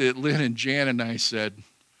I looked at Lynn and Jan, and I said,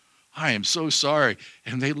 I am so sorry.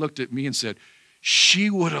 And they looked at me and said, she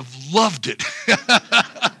would have loved it.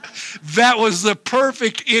 That was the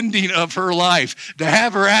perfect ending of her life, to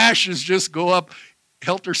have her ashes just go up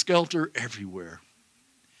helter-skelter everywhere.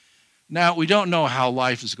 Now, we don't know how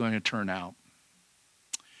life is going to turn out.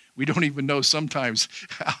 We don't even know sometimes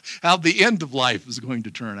how the end of life is going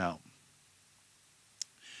to turn out.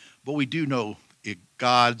 But we do know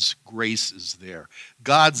God's grace is there.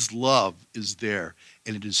 God's love is there.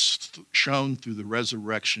 And it is shown through the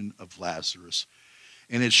resurrection of Lazarus.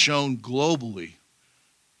 And it's shown globally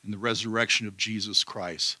in the resurrection of Jesus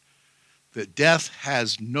Christ. That death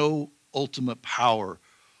has no ultimate power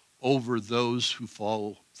over those who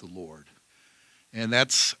follow the Lord. And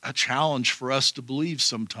that's a challenge for us to believe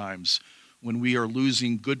sometimes when we are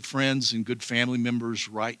losing good friends and good family members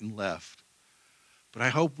right and left. But I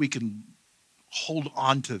hope we can hold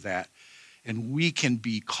on to that, and we can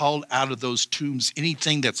be called out of those tombs,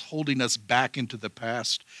 anything that's holding us back into the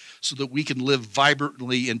past, so that we can live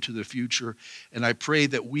vibrantly into the future. And I pray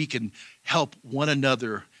that we can help one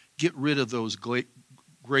another get rid of those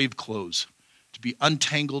grave clothes, to be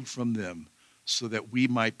untangled from them, so that we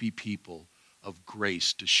might be people of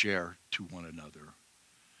grace to share to one another.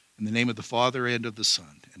 In the name of the Father, and of the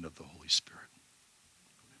Son, and of the Holy Spirit.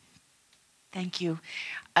 Thank you.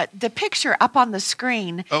 The picture up on the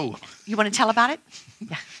screen. Oh. You want to tell about it?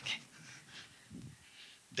 Yeah.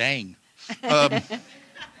 Dang.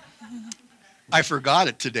 I forgot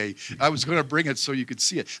it today. I was going to bring it so you could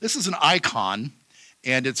see it. This is an icon,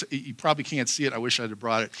 and you probably can't see it. I wish I'd have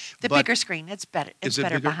brought it. The bigger screen. It's better. It's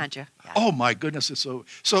better bigger? behind you. Yeah. Oh, my goodness.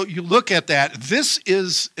 So you look at that. This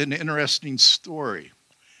is an interesting story.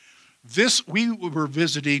 We were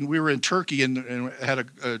visiting, we were in Turkey and had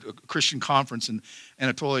a Christian conference in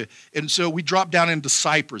Anatolia. And so we dropped down into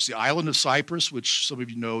Cyprus, the island of Cyprus, which some of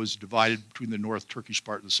you know is divided between the North Turkish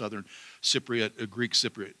part and the Southern Cypriot, Greek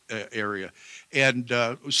Cypriot area. And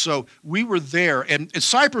so we were there, and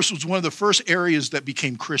Cyprus was one of the first areas that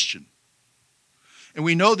became Christian. And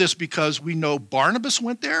we know this because we know Barnabas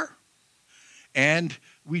went there, and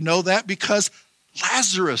we know that because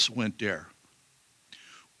Lazarus went there.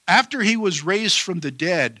 After he was raised from the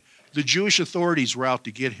dead, the Jewish authorities were out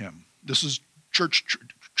to get him. This is church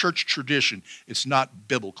tradition. It's not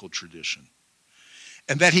biblical tradition.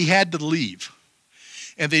 And that he had to leave.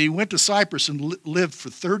 And that he went to Cyprus and lived for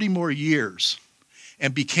 30 more years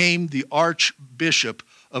and became the Archbishop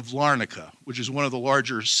of Larnaca, which is one of the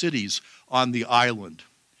larger cities on the island.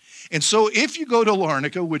 And so if you go to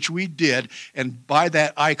Larnaca, which we did, and buy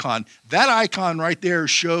that icon right there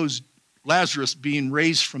shows Lazarus being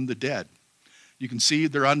raised from the dead. You can see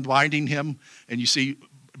they're unbinding him, and you see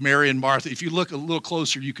Mary and Martha. If you look a little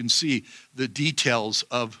closer, you can see the details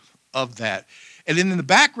of that. And then in the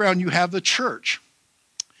background, you have the church.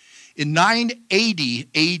 In 980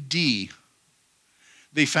 AD,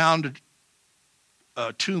 they found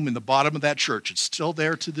a tomb in the bottom of that church. It's still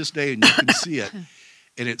there to this day, and you can see it.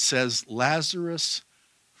 And it says, Lazarus,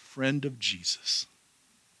 friend of Jesus.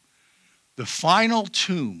 The final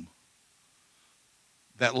tomb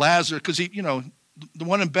that Lazarus, because the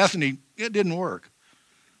one in Bethany, it didn't work.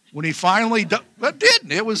 When he finally, it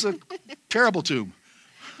didn't. It was a terrible tomb.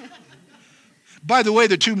 By the way,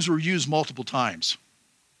 the tombs were used multiple times,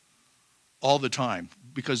 all the time,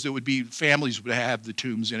 because there would be families would have the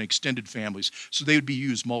tombs and extended families, so they would be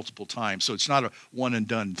used multiple times. So it's not a one and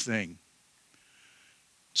done thing.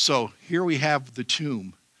 So here we have the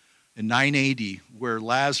tomb in 980, where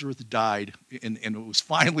Lazarus died and was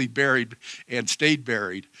finally buried and stayed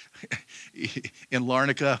buried in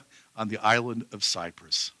Larnaca on the island of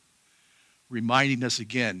Cyprus. Reminding us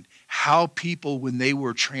again how people, when they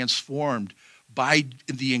were transformed by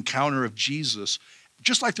the encounter of Jesus,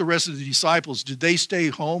 just like the rest of the disciples, did they stay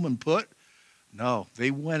home and put? No,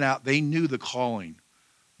 they went out. They knew the calling.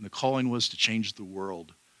 And the calling was to change the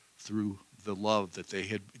world through the love that they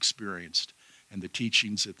had experienced and the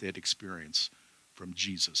teachings that they had experienced from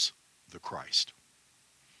Jesus, the Christ.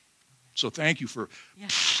 So thank you for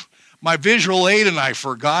my visual aid, and I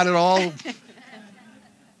forgot it all.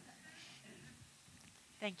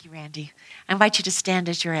 Thank you, Randy. I invite you to stand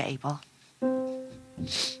as you're able.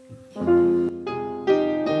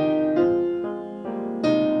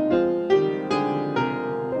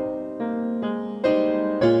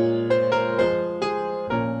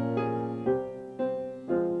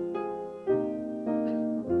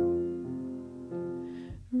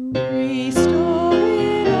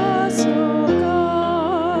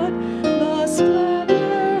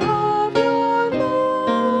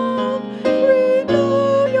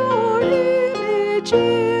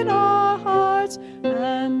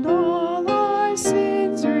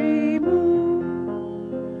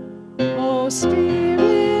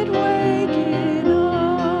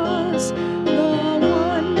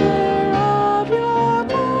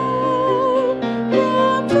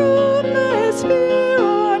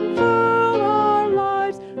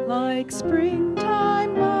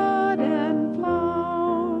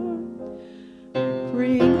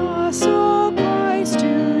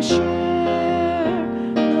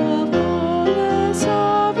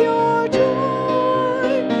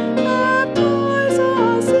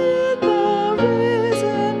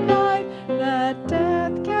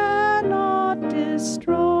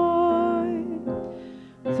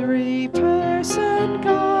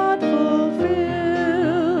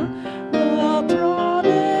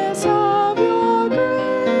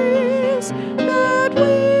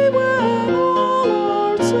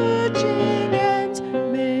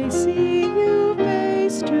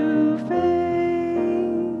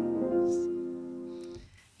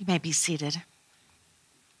 Be seated.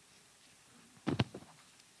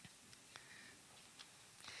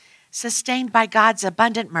 Sustained by God's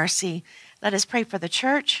abundant mercy, let us pray for the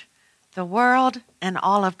church, the world, and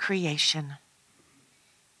all of creation.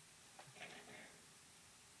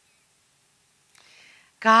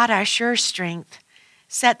 God, our sure strength,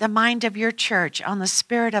 set the mind of your church on the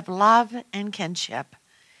spirit of love and kinship.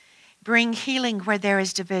 Bring healing where there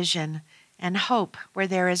is division and hope where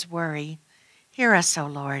there is worry. Hear us, O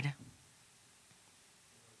Lord.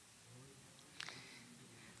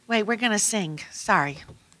 Wait, we're going to sing. Sorry.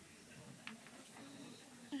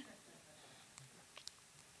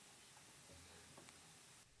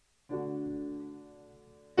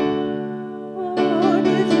 Lord,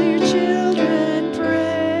 with your children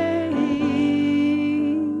praying.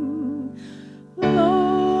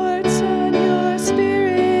 Lord, send your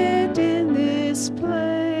spirit in this place.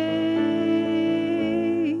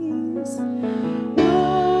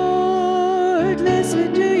 Lord,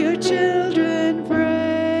 listen to your children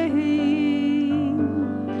praying.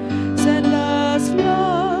 Send us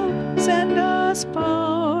love, send us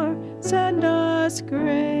power, send us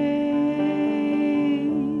grace.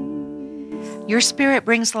 Your spirit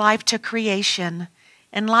brings life to creation,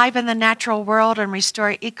 enliven the natural world and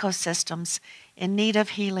restore ecosystems in need of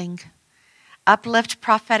healing. Uplift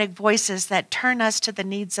prophetic voices that turn us to the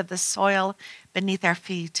needs of the soil beneath our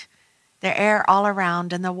feet, the air all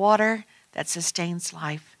around, and the water that sustains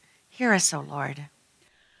life. Hear us, O Lord.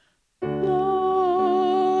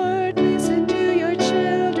 Lord, listen to your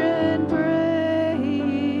children praying.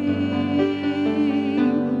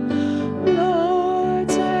 Lord,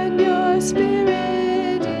 send your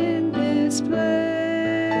spirit in this place.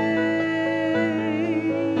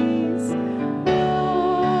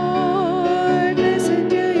 Lord, listen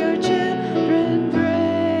to your children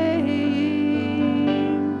praying.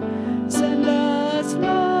 Send us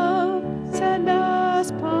love, send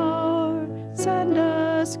us power, send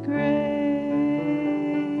us grace.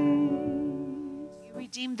 You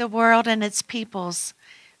redeem the world and its peoples.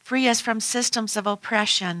 Free us from systems of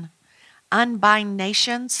oppression. Unbind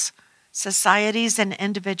nations, societies, and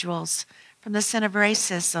individuals from the sin of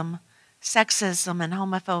racism, sexism, and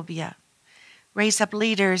homophobia. Raise up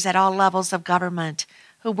leaders at all levels of government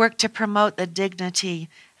who work to promote the dignity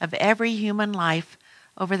of every human life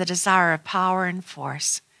over the desire of power and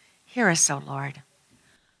force. Hear us, O Lord.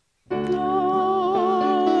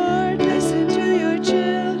 Lord, listen to your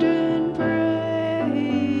children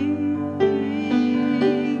praying.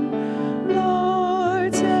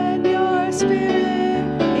 Lord, send your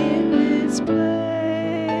spirit in this place.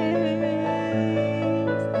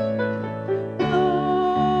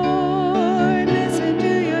 Lord, listen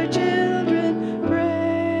to your children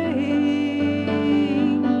praying.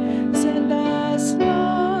 Send us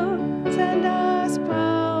love, send us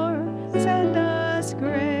power, send us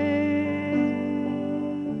grace.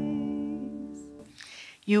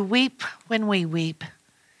 You weep when we weep.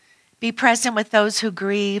 Be present with those who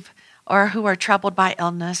grieve or who are troubled by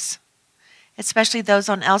illness, especially those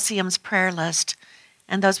on LCM's prayer list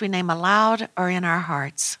and those we name aloud or in our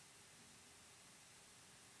hearts.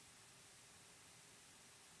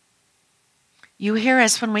 You hear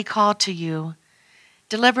us when we call to you.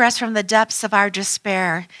 Deliver us from the depths of our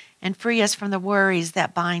despair and free us from the worries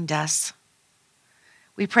that bind us.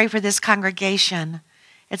 We pray for this congregation,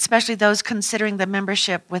 especially those considering the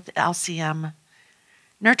membership with LCM.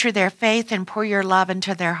 Nurture their faith and pour your love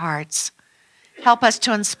into their hearts. Help us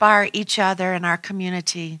to inspire each other and our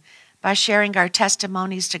community by sharing our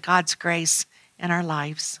testimonies to God's grace in our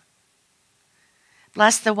lives.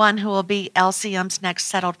 Bless the one who will be LCM's next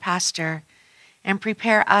settled pastor and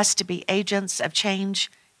prepare us to be agents of change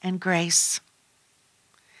and grace.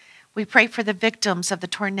 We pray for the victims of the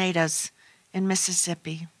tornadoes in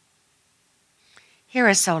Mississippi. Hear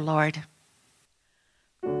us, O Lord.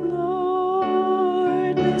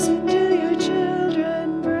 Lord, listen to your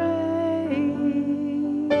children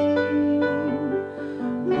praying.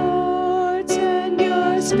 Lord, send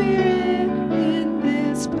your spirit in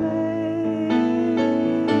this place.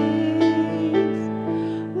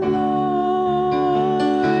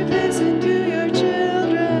 Lord, listen to your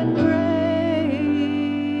children praying.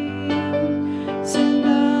 Send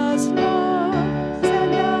us love,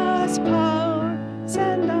 send us power,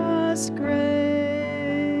 send us grace.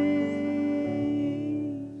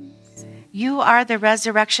 You are the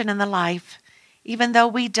resurrection and the life. Even though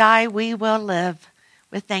we die, we will live.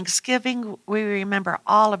 With thanksgiving, we remember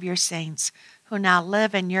all of your saints who now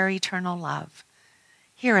live in your eternal love.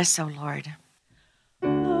 Hear us, O Lord.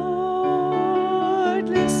 Lord,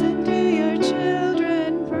 listen to your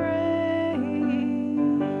children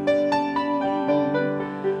praying.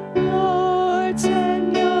 Lord,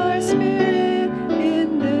 send your spirit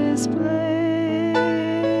in this place.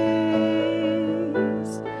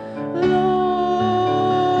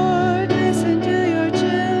 Lord, listen to your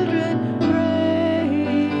children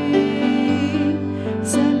praying.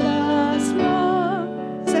 Send us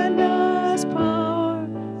love,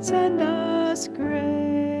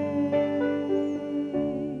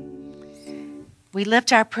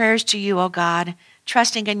 lift our prayers to you, O God,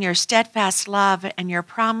 trusting in your steadfast love and your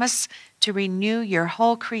promise to renew your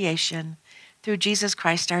whole creation through Jesus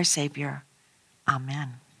Christ our Savior.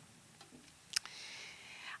 Amen.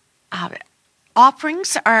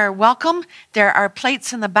 Offerings are welcome. There are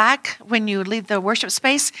plates in the back when you leave the worship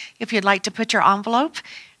space if you'd like to put your envelope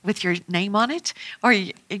with your name on it or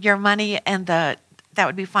your money, and that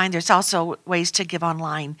would be fine. There's also ways to give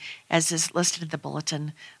online, as is listed in the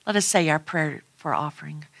bulletin. Let us say our prayer for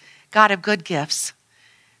offering. God of good gifts,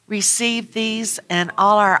 receive these and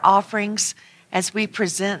all our offerings as we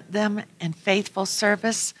present them in faithful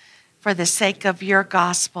service for the sake of your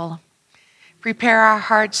gospel. Prepare our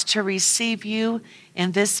hearts to receive you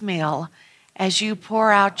in this meal as you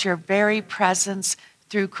pour out your very presence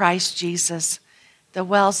through Christ Jesus, the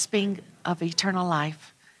wellspring of eternal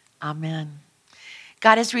life. Amen.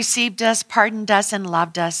 God has received us, pardoned us, and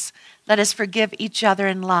loved us. Let us forgive each other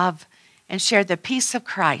in love and share the peace of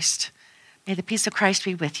Christ. May the peace of Christ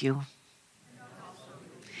be with you.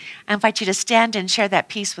 I invite you to stand and share that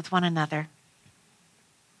peace with one another.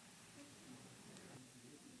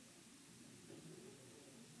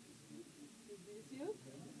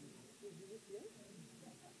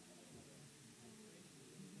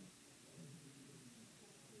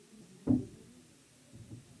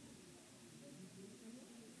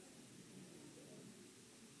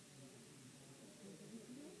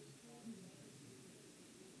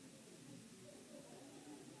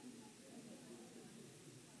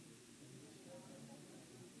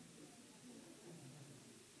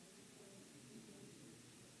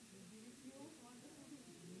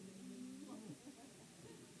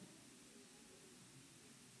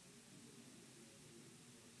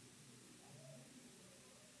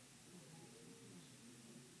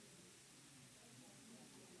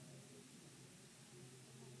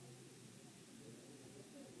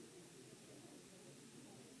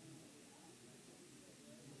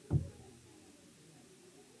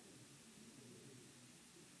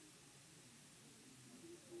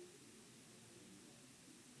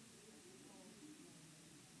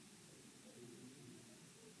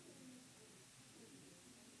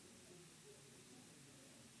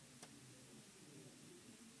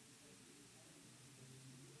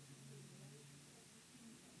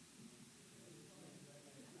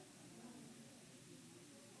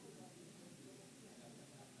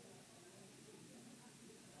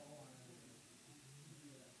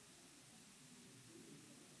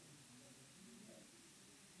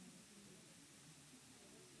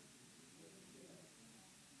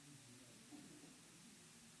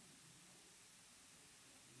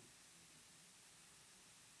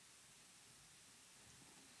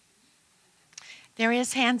 There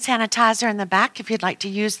is hand sanitizer in the back if you'd like to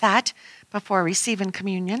use that before receiving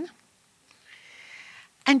communion.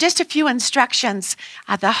 And just a few instructions.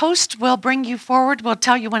 The host will bring you forward. We'll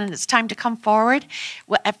tell you when it's time to come forward.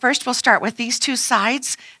 At first, we'll start with these two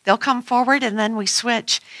sides. They'll come forward, and then we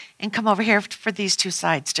switch and come over here for these two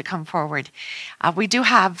sides to come forward. We do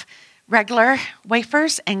have regular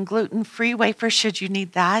wafers and gluten-free wafers should you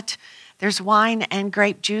need that. There's wine and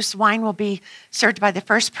grape juice. Wine will be served by the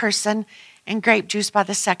first person and grape juice by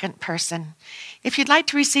the second person. If you'd like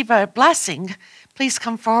to receive a blessing, please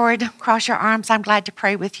come forward, cross your arms. I'm glad to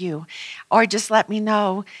pray with you. Or just let me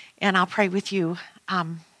know, and I'll pray with you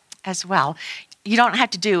as well. You don't have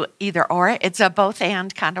to do either or. It's a both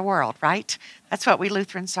and kind of world, right? That's what we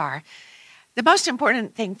Lutherans are. The most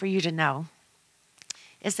important thing for you to know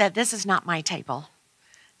is that this is not my table.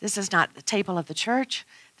 This is not the table of the church.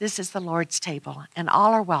 This is the Lord's table, and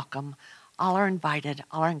all are welcome. All are invited.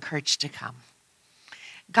 All are encouraged to come.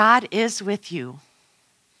 God is with you.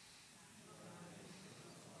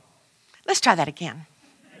 Let's try that again.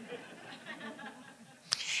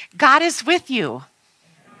 God is with you.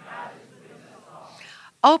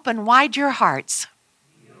 Open wide your hearts.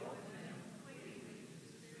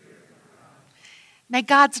 May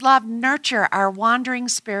God's love nurture our wandering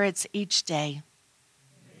spirits each day.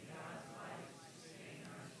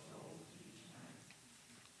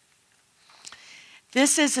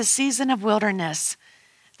 This is a season of wilderness,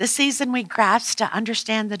 the season we grasp to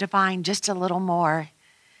understand the divine just a little more.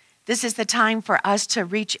 This is the time for us to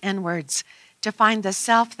reach inwards, to find the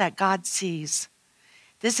self that God sees.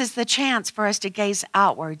 This is the chance for us to gaze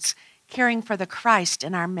outwards, caring for the Christ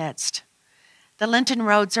in our midst. The Lenten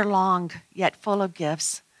roads are long, yet full of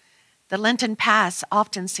gifts. The Lenten paths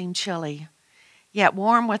often seem chilly, yet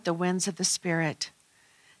warm with the winds of the Spirit.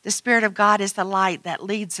 The Spirit of God is the light that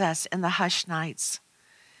leads us in the hushed nights.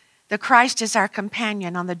 The Christ is our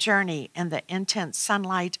companion on the journey in the intense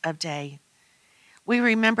sunlight of day. We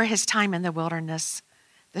remember his time in the wilderness,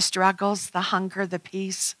 the struggles, the hunger, the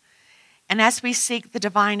peace. And as we seek the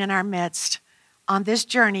divine in our midst, on this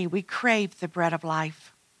journey we crave the bread of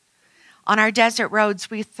life. On our desert roads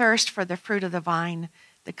we thirst for the fruit of the vine,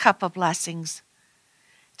 the cup of blessings.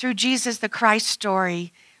 Through Jesus the Christ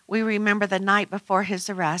story, we remember the night before his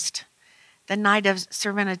arrest, the night of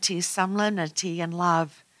serenity, solemnity, and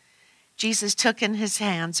love. Jesus took in his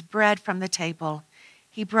hands bread from the table.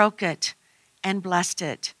 He broke it and blessed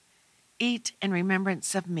it. Eat in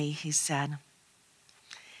remembrance of me, he said.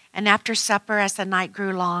 And after supper, as the night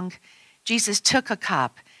grew long, Jesus took a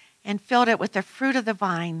cup and filled it with the fruit of the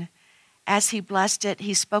vine. As he blessed it,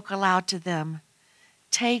 he spoke aloud to them,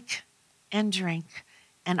 "Take and drink,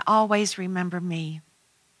 and always remember me."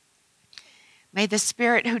 May the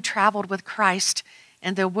Spirit who traveled with Christ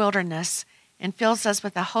in the wilderness and fills us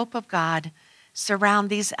with the hope of God surround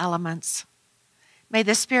these elements. May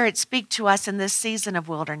the Spirit speak to us in this season of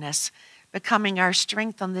wilderness, becoming our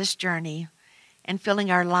strength on this journey and filling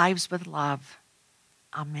our lives with love.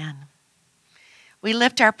 Amen. We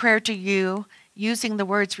lift our prayer to you using the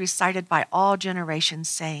words recited by all generations,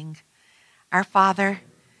 saying, "Our Father,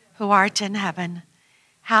 who art in heaven,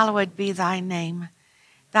 hallowed be thy name.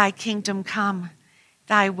 Thy kingdom come,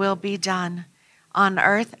 thy will be done, on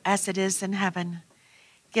earth as it is in heaven.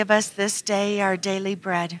 Give us this day our daily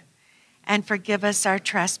bread, and forgive us our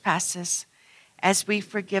trespasses, as we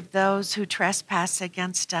forgive those who trespass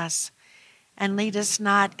against us. And lead us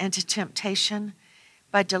not into temptation,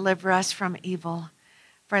 but deliver us from evil.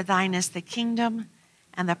 For thine is the kingdom,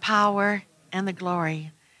 and the power, and the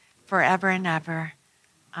glory, forever and ever.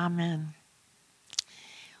 Amen."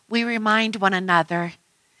 We remind one another,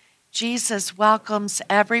 Jesus welcomes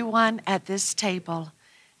everyone at this table.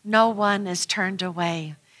 No one is turned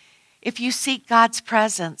away. If you seek God's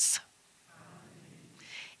presence,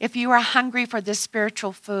 if you are hungry for this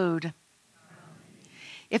spiritual food,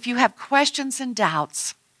 if you have questions and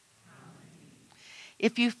doubts,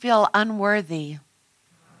 if you feel unworthy,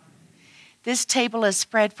 this table is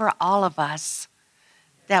spread for all of us,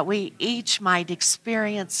 that we each might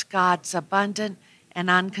experience God's abundant and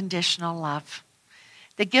unconditional love.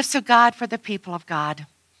 The gifts of God for the people of God.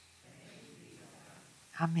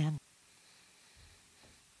 Amen.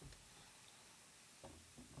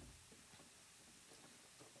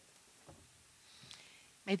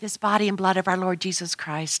 May this body and blood of our Lord Jesus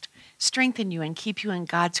Christ strengthen you and keep you in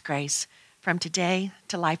God's grace from today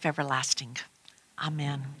to life everlasting.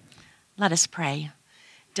 Amen. Let us pray.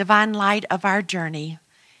 Divine light of our journey,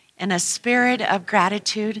 in a spirit of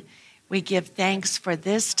gratitude, we give thanks for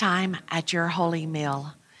this time at your holy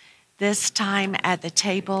meal. This time at the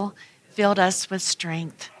table filled us with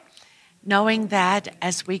strength, knowing that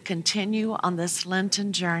as we continue on this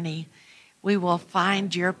Lenten journey, we will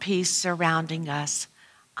find your peace surrounding us.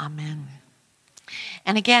 Amen.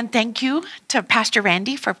 And again, thank you to Pastor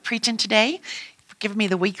Randy for preaching today, for giving me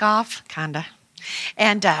the week off, kinda.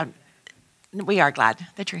 And we are glad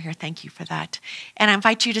that you're here. Thank you for that. And I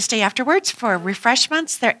invite you to stay afterwards for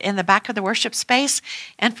refreshments. They're in the back of the worship space.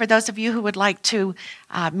 And for those of you who would like to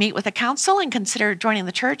meet with a council and consider joining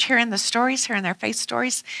the church, hearing the stories, hearing their faith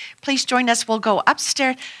stories, please join us. We'll go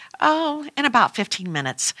upstairs, in about 15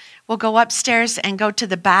 minutes. We'll go upstairs and go to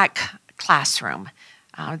the back classroom.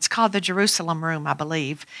 It's called the Jerusalem room, I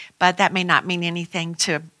believe, but that may not mean anything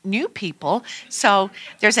to new people. So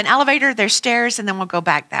there's an elevator, there's stairs, and then we'll go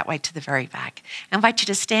back that way to the very back. I invite you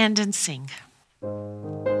to stand and sing.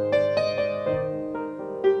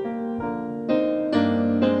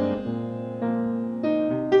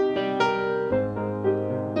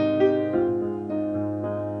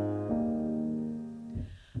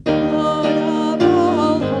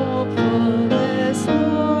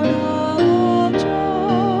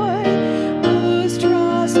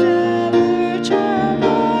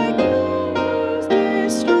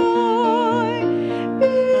 Be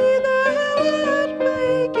thou at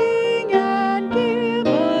making and give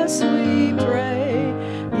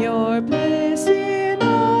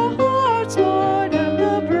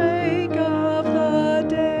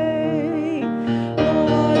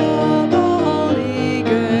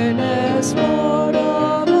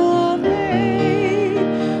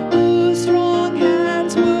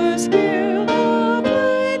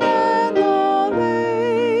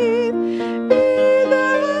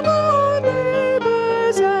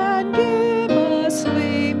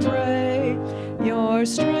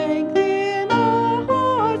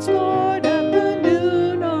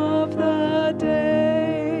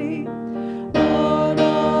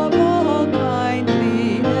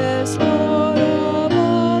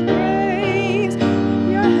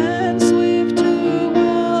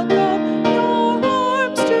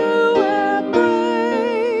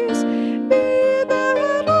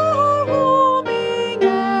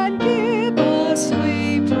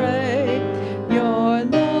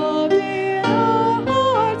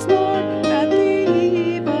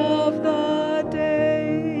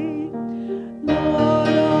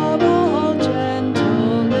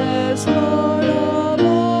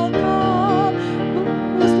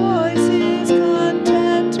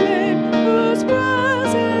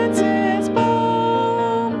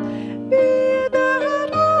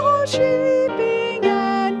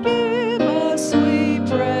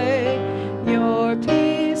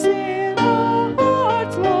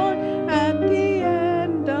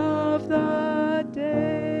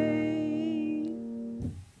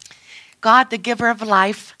God, the giver of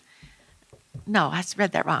life. No, I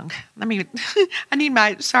read that wrong.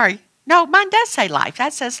 Sorry. No, mine does say life.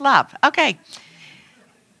 That says love. Okay.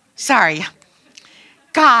 Sorry.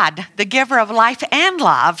 God, the giver of life and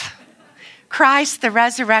love, Christ, the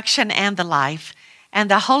resurrection and the life, and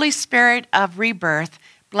the Holy Spirit of rebirth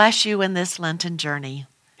bless you in this Lenten journey.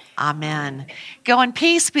 Amen. Go in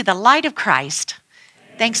peace, be the light of Christ.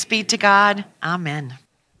 Thanks be to God. Amen.